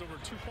to raise over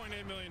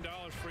 $2.8 million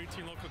for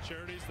 18 local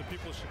charities. The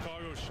people of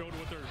Chicago showed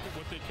what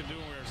they can do,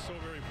 and we are so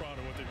very proud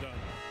of what they've done.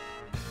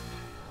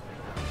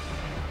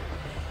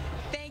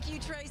 Thank you,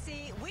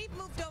 Tracy. We've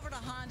moved over to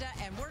Honda,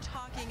 and we're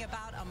talking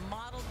about a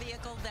model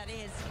vehicle that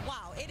is,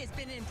 wow, it has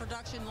been in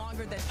production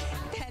longer than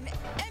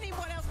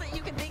anyone else that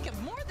you can think of.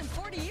 More than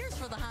 40 years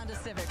for the Honda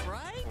Civic,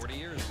 right? 40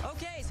 years.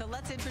 Okay, so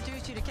let's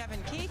introduce you to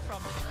Kevin Keith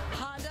from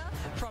Honda,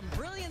 from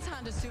Brilliance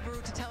Honda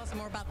Subaru, to tell us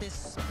more about this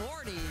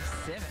sporty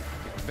Civic.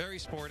 Very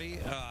sporty.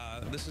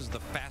 This is the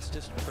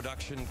fastest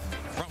production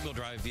front-wheel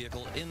drive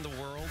vehicle in the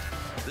world.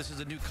 This is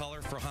a new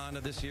color for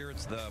Honda this year.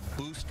 It's the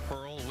Boost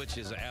Pearl, which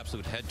is an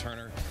absolute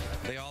head-turner.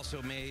 They also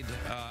also made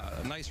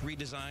a nice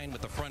redesign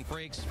with the front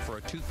brakes for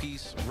a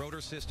two-piece rotor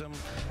system.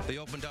 They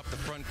opened up the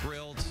front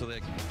grille so they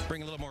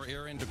bring a little more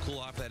air in to cool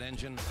off that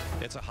engine.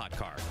 It's a hot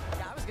car.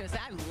 Yeah, I was going to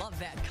say, I love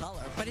that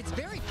color, but it's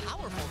very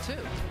powerful,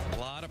 too. A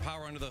lot of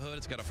power under the hood.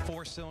 It's got a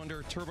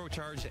 4-cylinder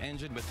turbocharged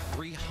engine with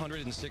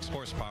 306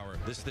 horsepower.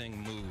 This thing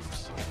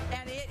moves.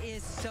 And it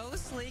is so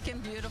sleek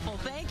and beautiful.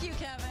 Thank you,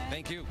 Kevin.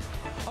 Thank you.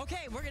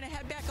 Okay, we're going to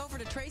head back over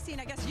to Tracy,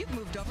 and I guess you've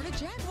moved over to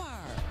Jaguar.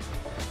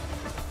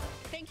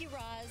 Thank you,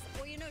 Roz.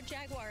 Well, you know,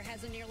 Jaguar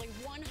has a nearly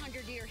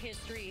 100-year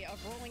history of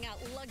rolling out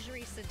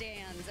luxury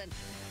sedans and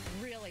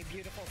really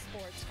beautiful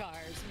sports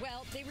cars.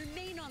 Well, they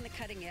remain on the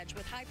cutting edge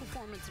with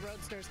high-performance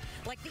roadsters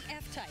like the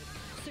F-Type.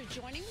 So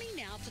joining me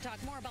now to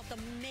talk more about the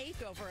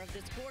makeover of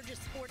this gorgeous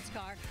sports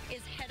car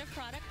is Head of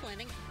Product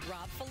Planning,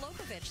 Rob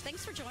Filokovich.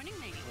 Thanks for joining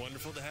me.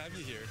 Wonderful to have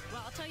you here.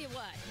 Well, I'll tell you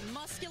what,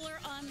 muscular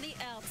on the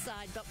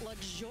outside, but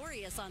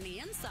luxurious on the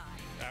inside.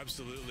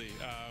 Absolutely.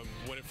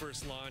 When it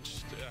first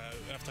launched,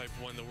 F-Type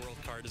won the World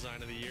Car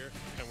Design of the Year,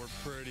 and we're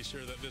pretty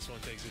sure that this one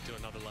takes it to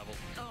another level.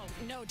 Oh,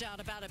 no doubt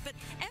about it. But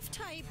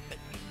F-Type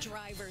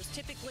drivers,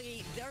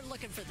 typically, they're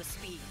looking for the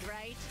speed,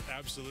 right?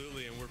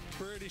 Absolutely, and we're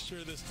pretty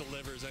sure this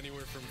delivers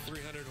anywhere from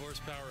 300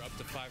 horsepower up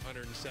to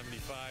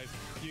 575.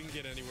 You can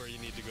get anywhere you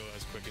need to go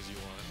as quick as you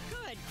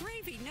want. Good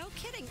gravy, no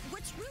kidding.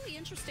 What's really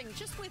interesting,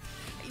 just with,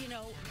 you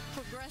know,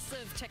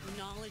 progressive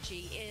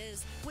technology,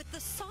 is with the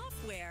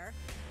software,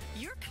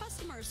 your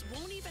customers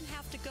won't even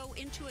have to go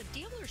into a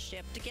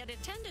dealership to get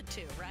attended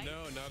to, right?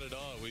 No, not at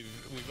all. We've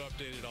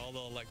updated all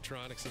the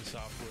electronics and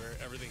software.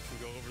 Everything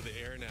can go over the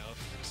air now,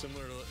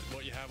 similar to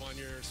what you have on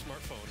your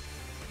smartphone.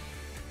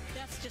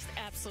 That's just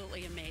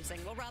absolutely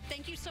amazing. Well, Rob,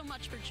 thank you so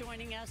much for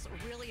joining us.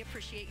 Really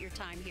appreciate your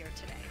time here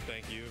today.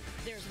 Thank you.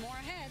 There's more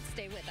ahead.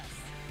 Stay with us.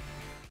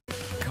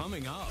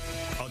 Coming up,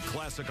 a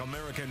classic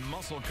American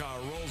muscle car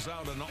rolls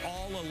out an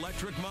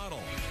all-electric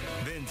model.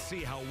 Then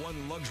see how one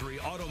luxury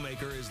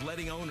automaker is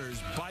letting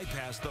owners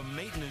bypass the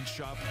maintenance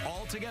shop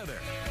altogether.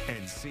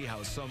 And see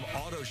how some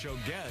auto show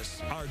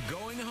guests are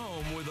going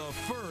home with a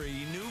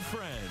furry new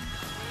friend.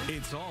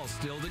 It's all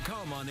still to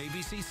come on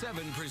ABC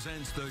 7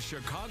 presents the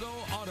Chicago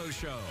Auto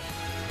Show.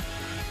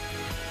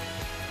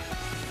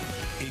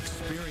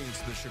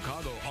 Experience the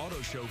Chicago Auto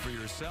Show for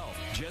yourself.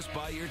 Just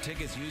buy your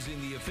tickets using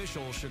the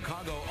official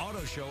Chicago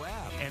Auto Show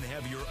app and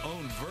have your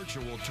own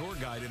virtual tour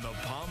guide in the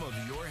palm of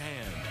your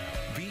hand.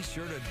 Be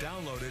sure to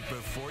download it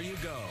before you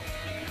go.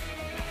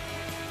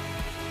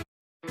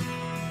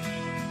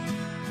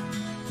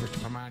 Mr.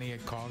 Pamani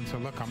had called and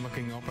said, look, I'm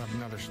looking to open up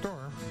another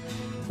store.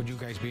 Would you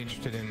guys be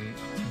interested in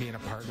being a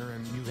partner,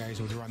 and you guys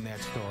would run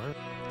that store?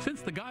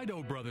 Since the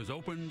Guido brothers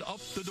opened up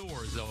the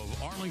doors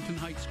of Arlington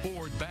Heights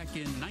Ford back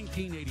in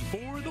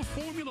 1984, the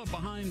formula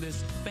behind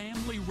this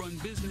family-run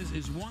business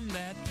is one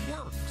that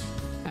works.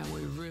 And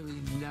we really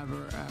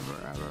never,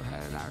 ever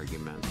had an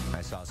argument.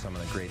 I saw some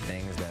of the great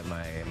things that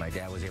my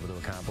dad was able to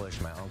accomplish,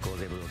 my uncle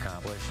was able to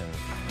accomplish, and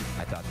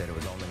I thought that it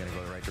was only going to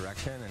go the right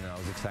direction, and I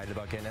was excited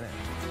about getting in it.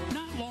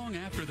 Not long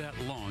after that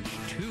launch,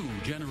 2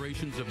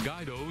 generations of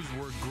Guidos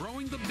were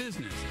growing the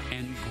business,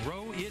 and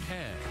grow it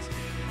has.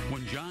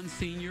 When John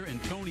Sr.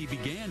 and Tony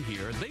began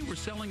here, they were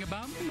selling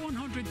about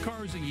 100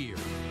 cars a year.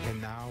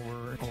 And now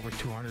we're over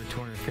 200,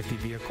 250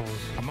 vehicles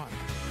a month,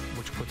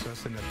 which puts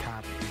us in the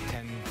top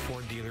 10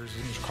 Ford dealers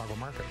in the Chicago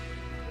market.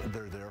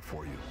 They're there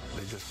for you.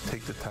 They just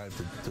take the time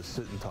to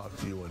sit and talk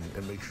to you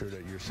and make sure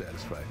that you're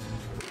satisfied.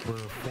 We're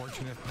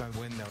fortunate to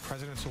win the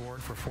President's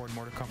Award for Ford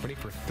Motor Company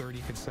for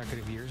 30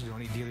 consecutive years, the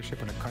only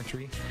dealership in the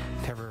country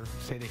to ever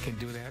say they can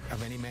do that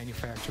of any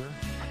manufacturer.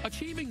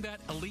 Achieving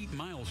that elite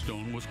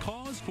milestone was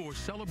cause for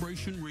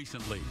celebration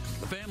recently.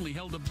 The family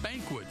held a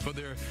banquet for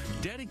their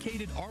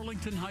dedicated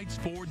Arlington Heights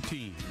Ford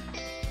team.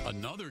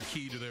 Another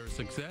key to their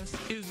success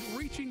is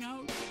reaching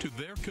out to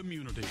their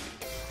community.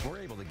 We're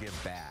able to give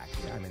back.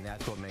 I mean,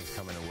 that's what makes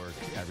coming to work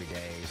every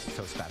day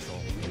so special.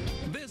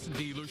 This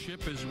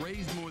dealership has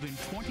raised more than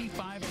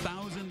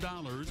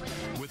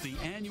 $25,000 with the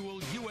annual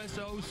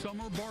USO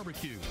Summer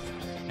Barbecue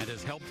and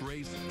has helped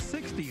raise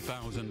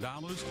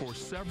 $60,000 for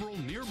several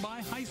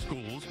nearby high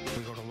schools.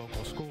 We go to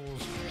local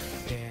schools,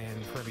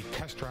 and for every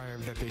test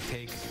drive that they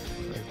take,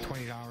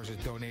 $20 is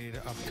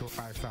donated up to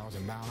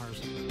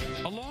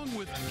 $5,000. Along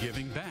with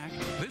giving back,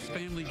 this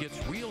family gets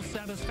real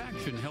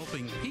satisfaction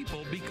helping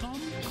people become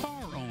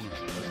car owners.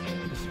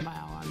 The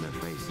smile on their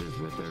faces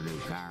with their new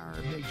car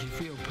makes you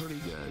feel pretty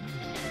good.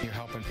 You're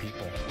helping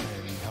people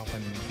and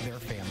helping their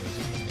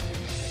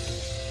families.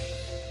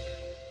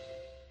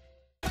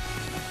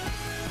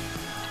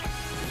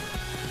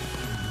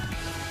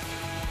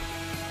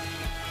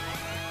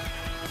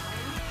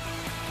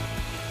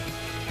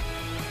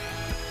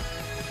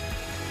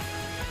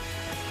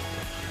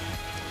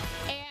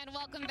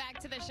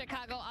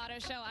 Chicago Auto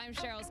Show. I'm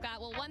Cheryl Scott.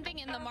 Well, one thing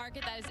in the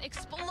market that is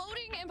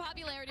exploding in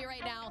popularity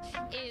right now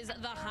is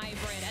the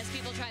hybrid as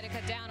people try to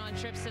cut down on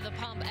trips to the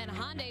pump, and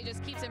Hyundai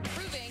just keeps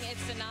improving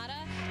its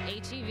Sonata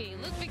HEV.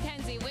 Luke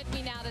McKenzie with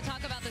me now to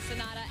talk about the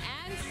Sonata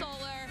and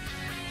solar.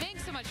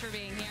 Thanks so much for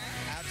being here.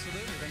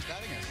 Absolutely. Thanks for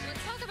having us.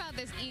 Let's talk about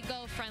this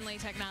eco-friendly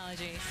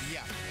technology.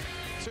 Yeah.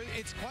 So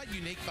it's quite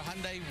unique for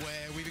Hyundai,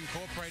 where we've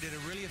incorporated a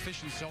really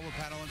efficient solar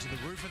panel into the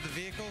roof of the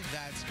vehicle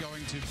that's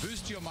going to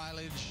boost your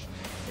mileage.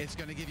 It's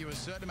going to give you a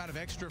certain amount of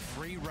extra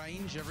free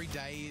range every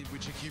day,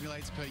 which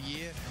accumulates per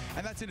year.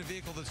 And that's in a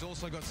vehicle that's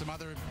also got some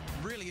other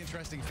really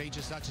interesting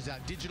features, such as our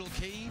digital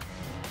key,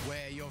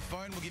 where your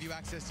phone will give you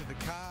access to the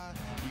car.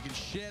 You can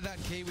share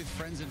that key with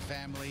friends and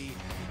family,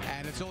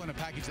 and it's all in a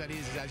package that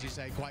is, as you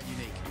say, quite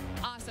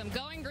unique. Awesome.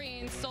 Going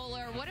green,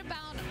 solar. What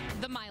about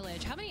the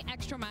mileage? How many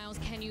extra miles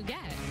can you get?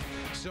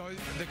 So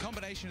the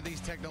combination of these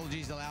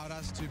technologies allowed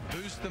us to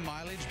boost the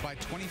mileage by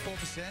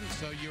 24%,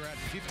 so you're at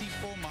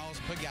 54 miles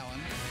per gallon.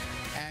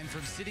 And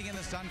from sitting in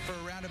the sun for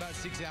around about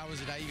 6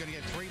 hours a day, you're going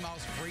to get 3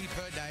 miles free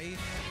per day,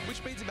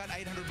 which means about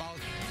 800 miles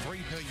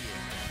free per year.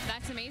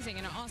 That's amazing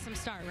and an awesome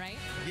start, right?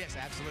 Yes,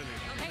 absolutely.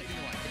 Okay.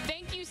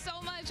 Thank you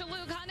so much,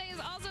 Luke. Hyundai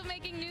is also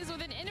making news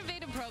with an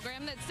innovative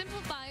program that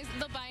simplifies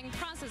the buying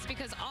process,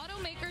 because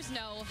automakers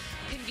know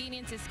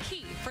convenience is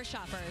key for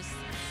shoppers.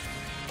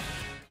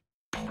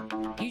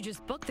 You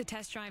just book the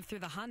test drive through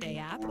the Hyundai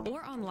app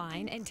or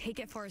online and take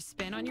it for a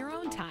spin on your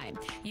own time.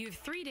 You have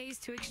 3 days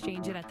to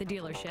exchange it at the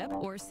dealership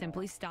or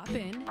simply stop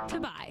in to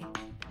buy.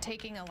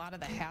 Taking a lot of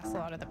the hassle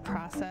out of the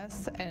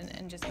process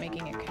and just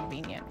making it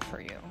convenient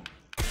for you.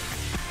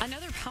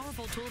 Another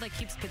powerful tool that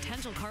keeps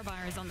potential car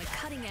buyers on the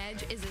cutting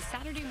edge is a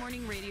Saturday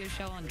morning radio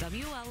show on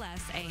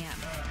WLS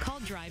AM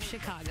called Drive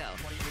Chicago.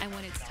 And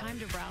when it's time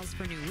to browse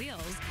for new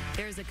wheels,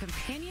 there's a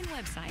companion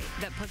website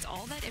that puts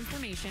all that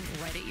information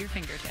right at your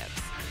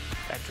fingertips.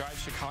 At Drive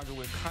Chicago,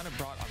 we've kind of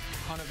brought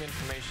a ton of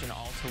information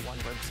all to one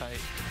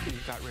website.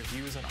 We've got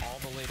reviews on all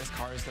the latest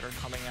cars that are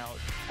coming out.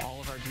 All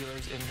of our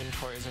dealers'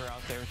 inventories are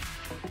out there.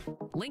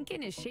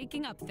 Lincoln is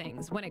shaking up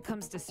things when it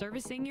comes to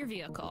servicing your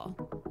vehicle.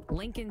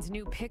 Lincoln's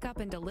new pickup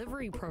and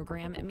delivery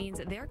program means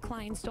their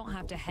clients don't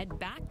have to head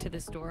back to the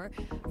store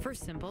for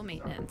simple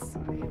maintenance.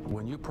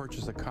 When you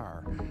purchase a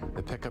car,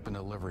 the pickup and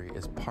delivery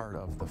is part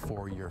of the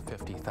 4-year,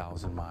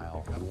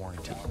 50,000-mile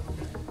warranty.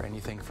 For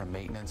anything from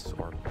maintenance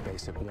or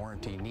basic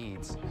warranty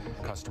needs,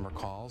 customer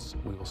calls,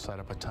 we will set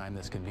up a time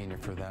that's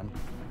convenient for them.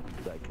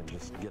 I can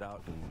just get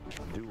out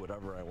and do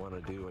whatever I want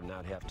to do and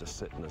not have to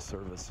sit in the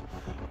service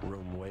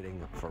room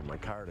waiting for my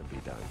car to be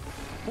done.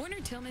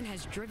 Warner Tillman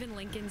has driven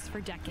Lincolns for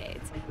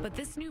decades, but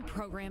this new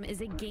program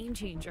is a game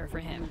changer for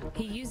him.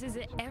 He uses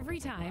it every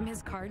time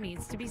his car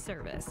needs to be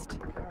serviced.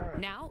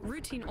 Now,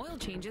 routine oil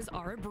changes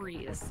are a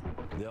breeze.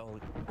 They'll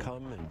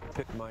come and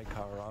pick my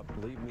car up,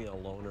 leave me a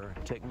loaner,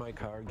 take my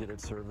car, get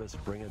it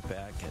serviced, bring it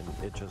back,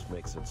 and it just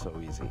makes it so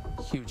easy.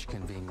 Huge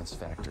convenience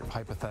factor.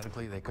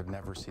 Hypothetically, they could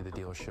never see the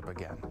dealership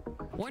again.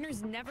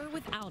 Warner's never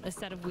without a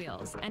set of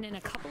wheels, and in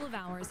a couple of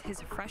hours,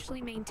 his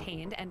freshly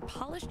maintained and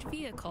polished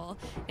vehicle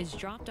is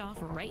dropped off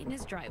right in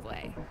his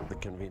driveway. The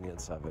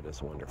convenience of it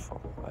is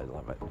wonderful. I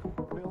love it.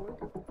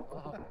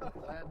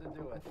 Glad to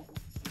do it.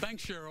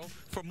 Thanks, Cheryl.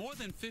 For more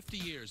than 50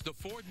 years, the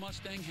Ford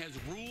Mustang has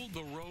ruled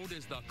the road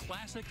as the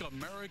classic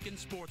American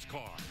sports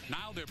car.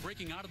 Now they're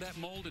breaking out of that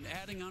mold and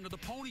adding onto the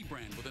Pony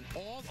brand with an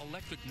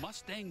all-electric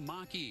Mustang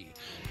Mach-E.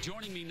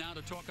 Joining me now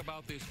to talk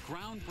about this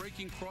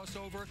groundbreaking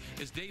crossover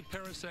is Dave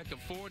Perasek of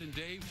Ford. And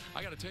Dave,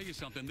 I got to tell you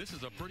something. This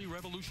is a pretty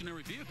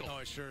revolutionary vehicle. Oh,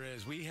 it sure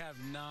is. We have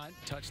not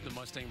touched the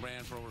Mustang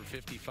brand for over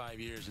 55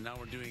 years, and now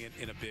we're doing it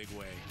in a big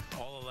way.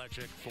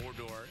 All-electric,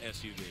 4-door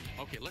SUV.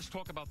 Okay, let's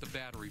talk about the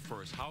battery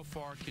first. How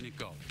far can it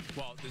go?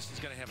 Well, this is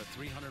going to have a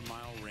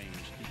 300-mile range,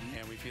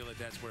 and we feel that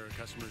that's where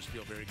customers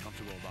feel very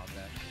comfortable about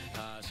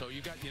that. So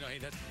you got, hey,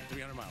 that's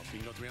 300 miles. You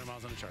can go 300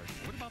 miles on a charge.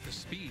 What about the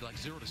speed, like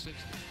 0 to 60?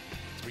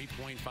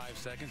 3.5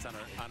 seconds on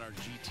our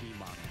GT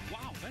model.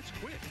 Wow, that's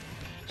quick.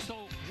 So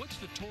what's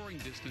the touring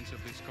distance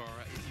of this car?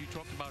 You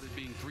talked about it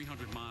being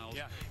 300 miles.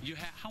 Yeah.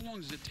 How long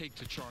does it take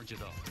to charge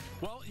it up?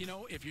 Well,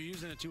 if you're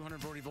using a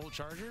 240-volt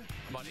charger,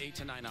 about 8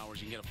 to 9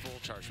 hours, you can get a full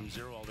charge from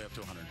 0 all the way up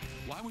to 100.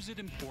 Why was it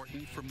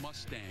important for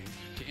Mustang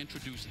to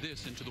introduce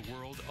this into the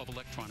world of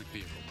electronic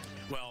vehicles?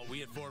 Well,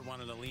 we at Ford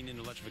wanted to lean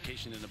into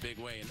electrification in a big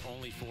way, and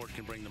only Ford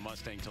can bring the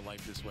Mustang to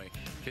life this way.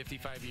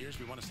 55 years,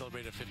 we want to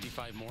celebrate at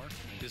 55 more.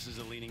 This is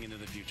a leaning into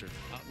the future.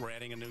 We're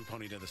adding a new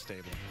pony to the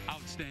stable.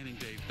 Outstanding,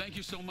 Dave. Thank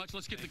you so much.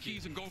 Let's get the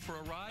keys and go for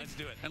a ride. Let's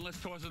do it. And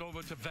let's toss it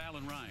over to Val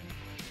and Ryan.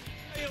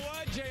 Tell you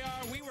what,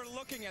 JR, we were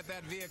looking at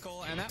that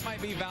vehicle, and that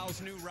might be Val's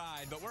new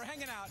ride, but we're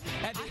hanging out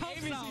at the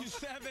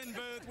ABC7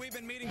 booth. We've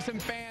been meeting some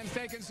fans,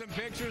 taking some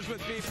pictures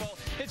with people.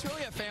 It's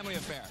really a family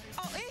affair.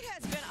 Oh, it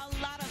has been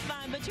a lot of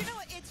fun, but you know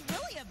what? It's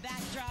really a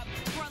backdrop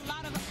for a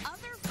lot of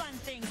other fun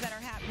things that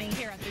are happening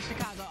here at the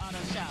Chicago Auto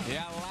Show.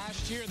 Yeah,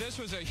 last year this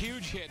was a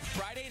huge hit,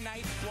 Friday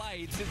Night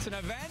Flights. It's an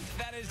event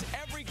that is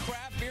every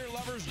craft beer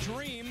lover's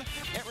dream.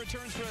 It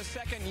returns for a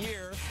second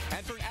year,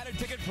 and for an added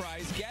ticket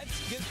price, gets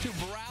to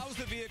browse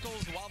the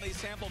vehicles while they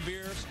sample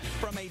beers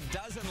from a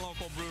dozen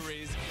local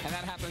breweries, and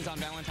that happens on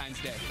Valentine's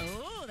Day.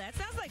 Ooh, that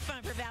sounds like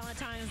fun for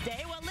Valentine's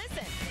Day. Well,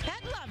 listen,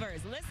 pet lovers,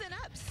 listen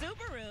up.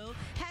 Subaru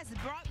has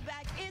brought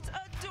back its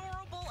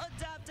adorable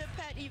Adopt a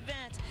Pet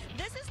event.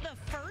 This is the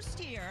first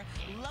year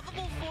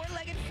lovable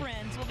four-legged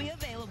friends will be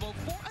available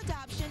for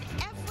adoption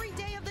every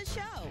day of the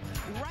show,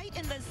 right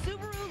in the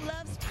Subaru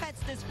Loves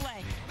Pets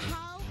display.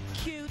 How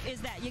cute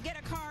is that? You get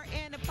a car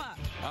and a pup.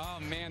 Oh,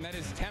 man, that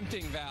is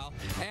tempting, Val.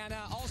 And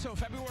also,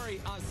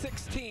 February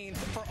 16th,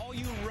 for all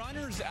you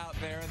runners out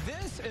there,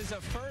 this is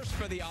a first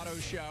for the auto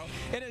show.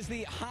 It is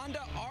the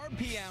Honda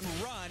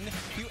RPM Run.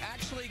 You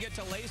actually get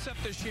to lace up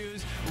the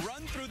shoes,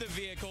 run through the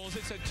vehicles.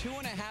 It's a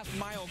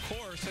 2.5-mile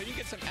course, so you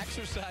get some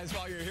exercise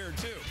while you're here,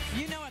 too.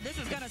 You know what? This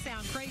is going to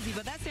sound crazy,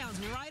 but that sounds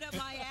right up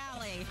my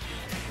alley.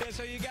 Yeah,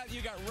 so you got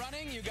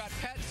running, you got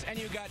pets, and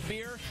you got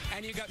beer,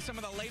 and you got some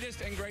of the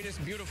latest and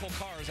greatest beautiful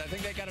cars. I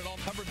think they got it all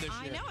covered this year.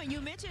 I know, and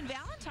you mentioned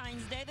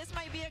Valentine's Day. This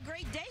might be a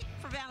great date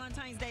for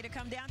Valentine's Day to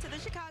come down to the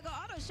Chicago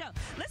Auto Show.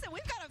 Listen,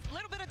 we've got a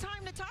little bit of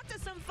time to talk to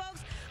some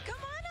folks. Come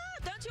on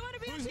up. Don't you want to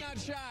be Who's not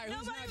shy?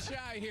 Who's not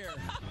shy here?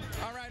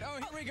 All right. Oh,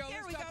 here we go.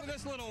 Let's talk to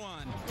this little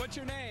one. What's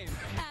your name?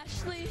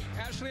 Ashley.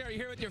 Ashley, are you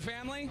here with your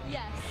family?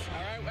 Yes.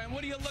 All right. And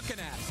what are you looking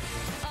at?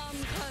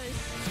 Cause.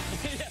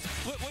 Yeah.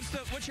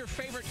 What's your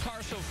favorite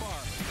car so far?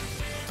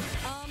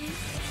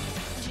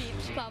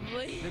 Jeeps,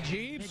 probably. The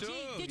Jeeps? The Jeep.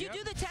 Ooh, Did you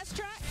do the test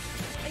track?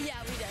 Yeah,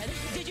 we did.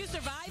 Did you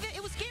survive it?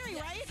 It was scary,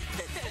 right?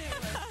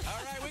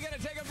 All right, we got to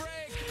take a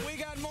break.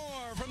 We got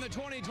more from the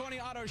 2020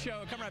 Auto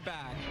Show. Come right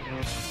back.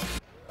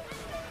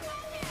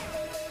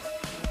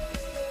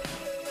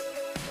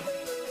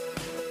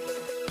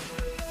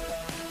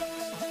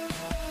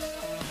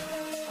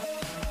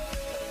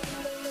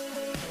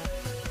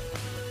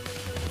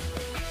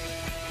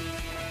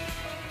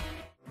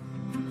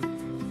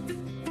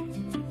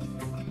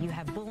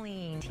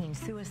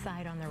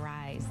 Suicide on the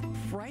rise.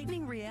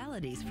 Frightening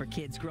realities for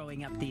kids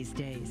growing up these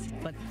days.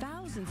 But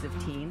thousands of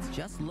teens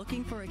just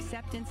looking for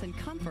acceptance and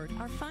comfort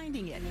are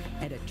finding it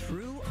at a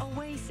true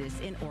oasis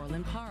in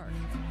Orland Park.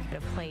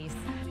 The place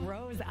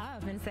rose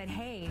up and said,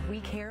 hey, we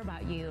care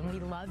about you and we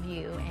love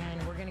you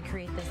and we're going to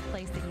create this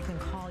place that you can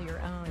call your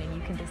own and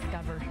you can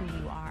discover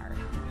who you are.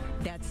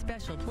 That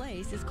special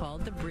place is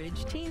called the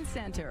Bridge Teen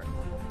Center.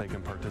 They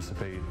can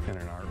participate in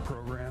an art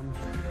program,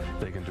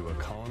 they can do a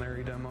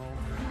culinary demo,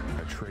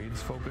 a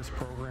trades-focused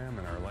program,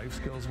 and our life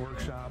skills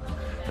workshop.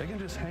 They can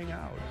just hang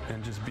out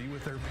and just be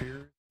with their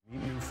peers,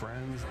 meet new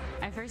friends.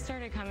 I first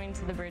started coming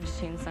to the Bridge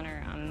Teen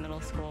Center in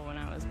middle school when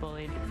I was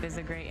bullied. It was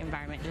a great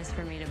environment just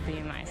for me to be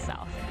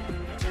myself.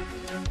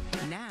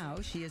 Now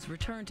she has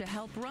returned to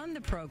help run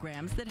the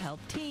programs that help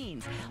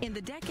teens. In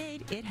the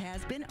decade it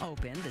has been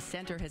open, the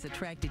center has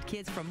attracted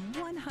kids from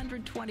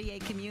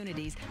 128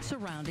 communities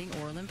surrounding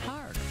Orland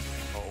Park.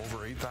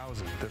 Over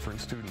 8,000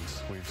 different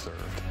students we've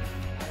served.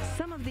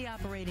 Some of the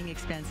operating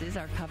expenses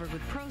are covered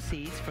with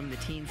proceeds from the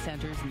Teen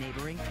Center's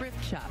neighboring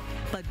thrift shop,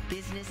 but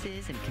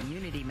businesses and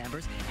community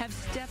members have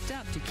stepped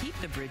up to keep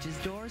the Bridge's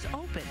doors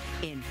open.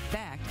 In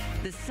fact,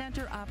 the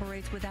center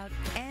operates without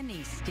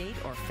any state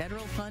or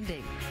federal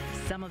funding.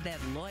 Some of that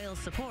loyal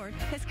support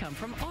has come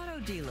from auto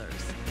dealers.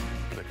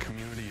 The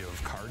community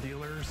of car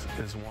dealers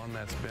is one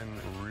that's been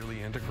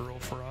really integral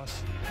for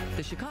us.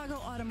 The Chicago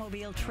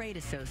Automobile Trade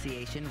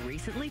Association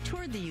recently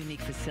toured the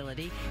unique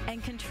facility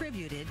and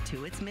contributed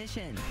to its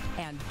mission.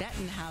 And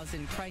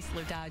Bettenhausen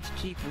Chrysler Dodge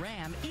Jeep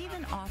Ram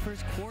even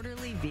offers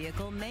quarterly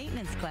vehicle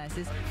maintenance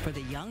classes for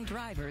the young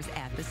drivers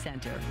at the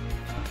center.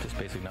 Just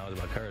basic knowledge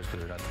about cars because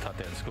they're not taught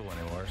that in school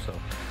anymore, so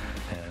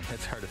and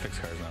it's hard to fix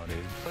cars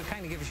nowadays. It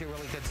kind of gives you a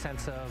really good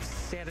sense of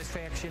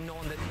satisfaction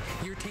knowing that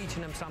you're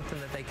teaching them something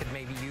that they could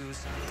maybe use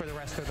for the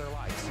rest of their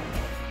lives.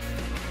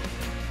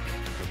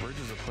 The Bridge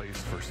is a place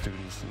for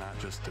students not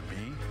just to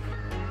be,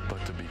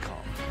 but to become.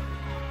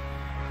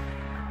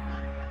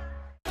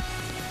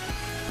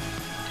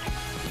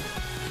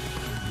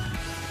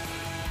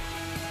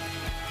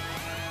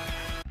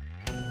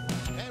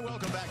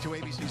 To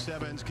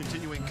ABC7's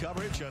continuing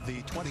coverage of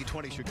the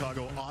 2020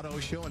 Chicago Auto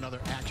Show, another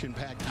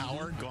action-packed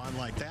hour gone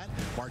like that.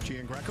 Mark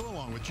Giangreco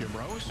along with Jim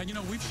Rose. And you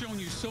know, we've shown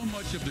you so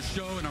much of the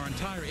show, and our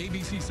entire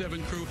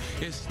ABC7 crew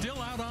is still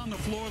out on the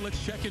floor.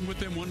 Let's check in with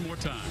them one more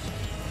time.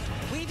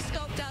 We've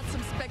scoped out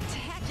some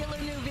spectacular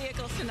new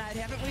vehicles tonight,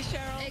 haven't we,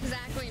 Cheryl?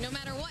 Exactly. No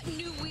matter what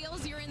new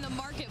wheels you're in the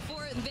market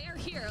for, they're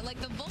here,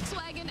 like the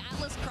Volkswagen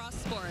Atlas Cross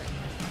Sport.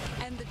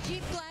 And the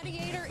Jeep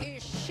Gladiator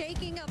is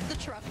shaking up the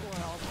truck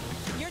world.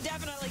 You're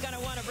definitely going to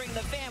want to bring the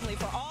family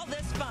for all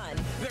this fun.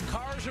 The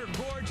cars are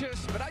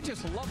gorgeous, but I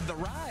just love the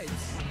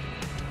rides.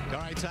 All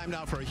right, time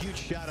now for a huge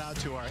shout-out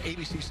to our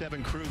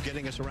ABC7 crew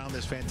getting us around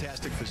this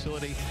fantastic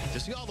facility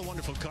to see all the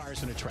wonderful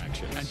cars and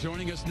attractions. And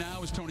joining us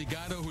now is Tony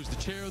Gatto, who's the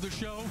chair of the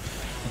show,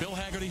 Bill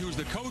Haggerty, who's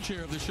the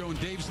co-chair of the show,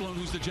 and Dave Sloan,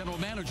 who's the general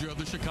manager of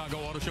the Chicago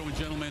Auto Show. And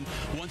gentlemen,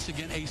 once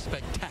again, a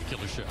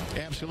spectacular show.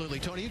 Absolutely.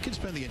 Tony, you can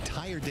spend the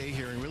entire day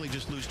here and really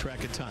just lose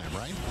track of time,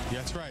 right? Yeah,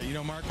 that's right. You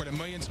know, Mark, with 1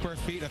 million square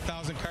feet,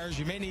 1,000 cars,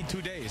 you may need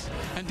 2 days.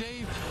 And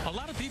Dave, a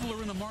lot of people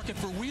are in the market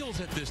for wheels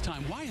at this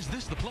time. Why is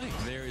this the place?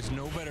 There is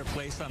no better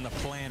place on the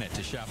planet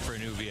to shop for a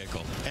new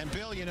vehicle. And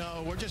Bill, you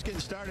know, we're just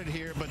getting started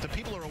here, but the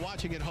people who are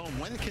watching at home,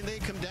 when can they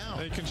come down?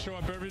 They can show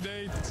up every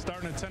day,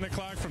 starting at 10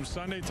 o'clock from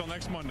Sunday till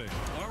next Monday.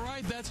 All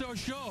right, that's our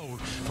show.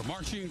 For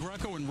Mark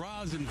Giangreco and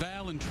Roz and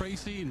Val and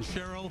Tracy and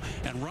Cheryl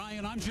and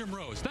Ryan, I'm Jim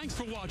Rose. Thanks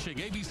for watching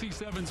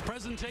ABC7's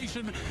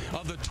presentation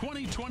of the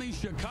 2020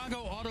 Chicago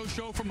Auto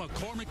Show from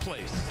McCormick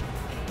Place.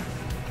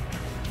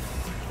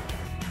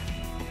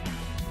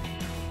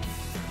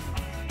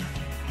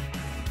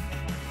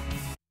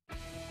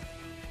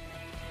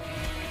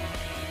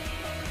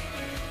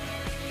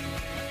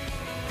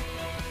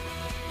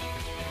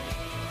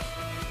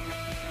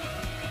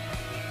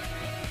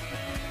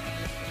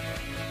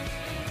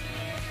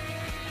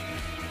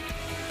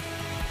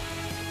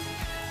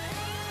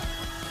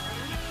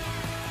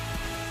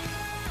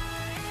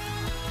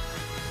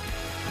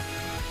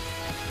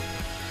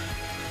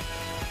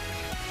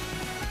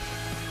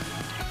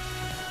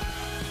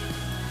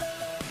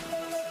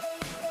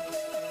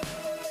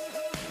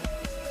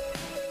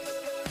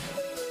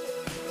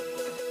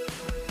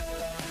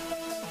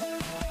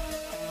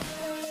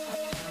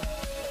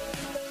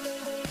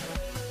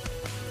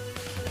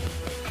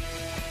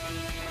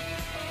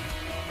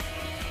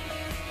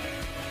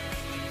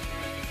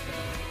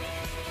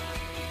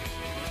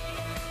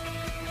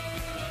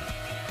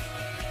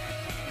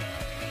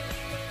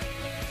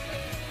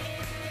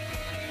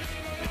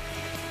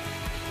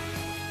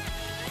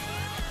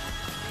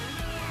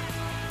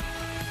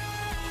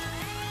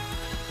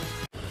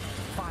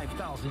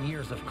 2,000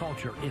 years of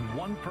culture in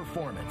one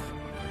performance.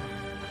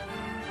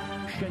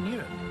 Shen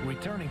Yun,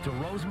 returning to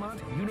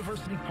Rosemont,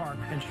 University Park,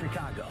 and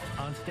Chicago.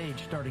 On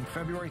stage starting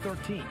February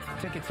 13th.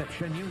 Tickets at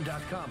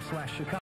shenyun.com/Chicago.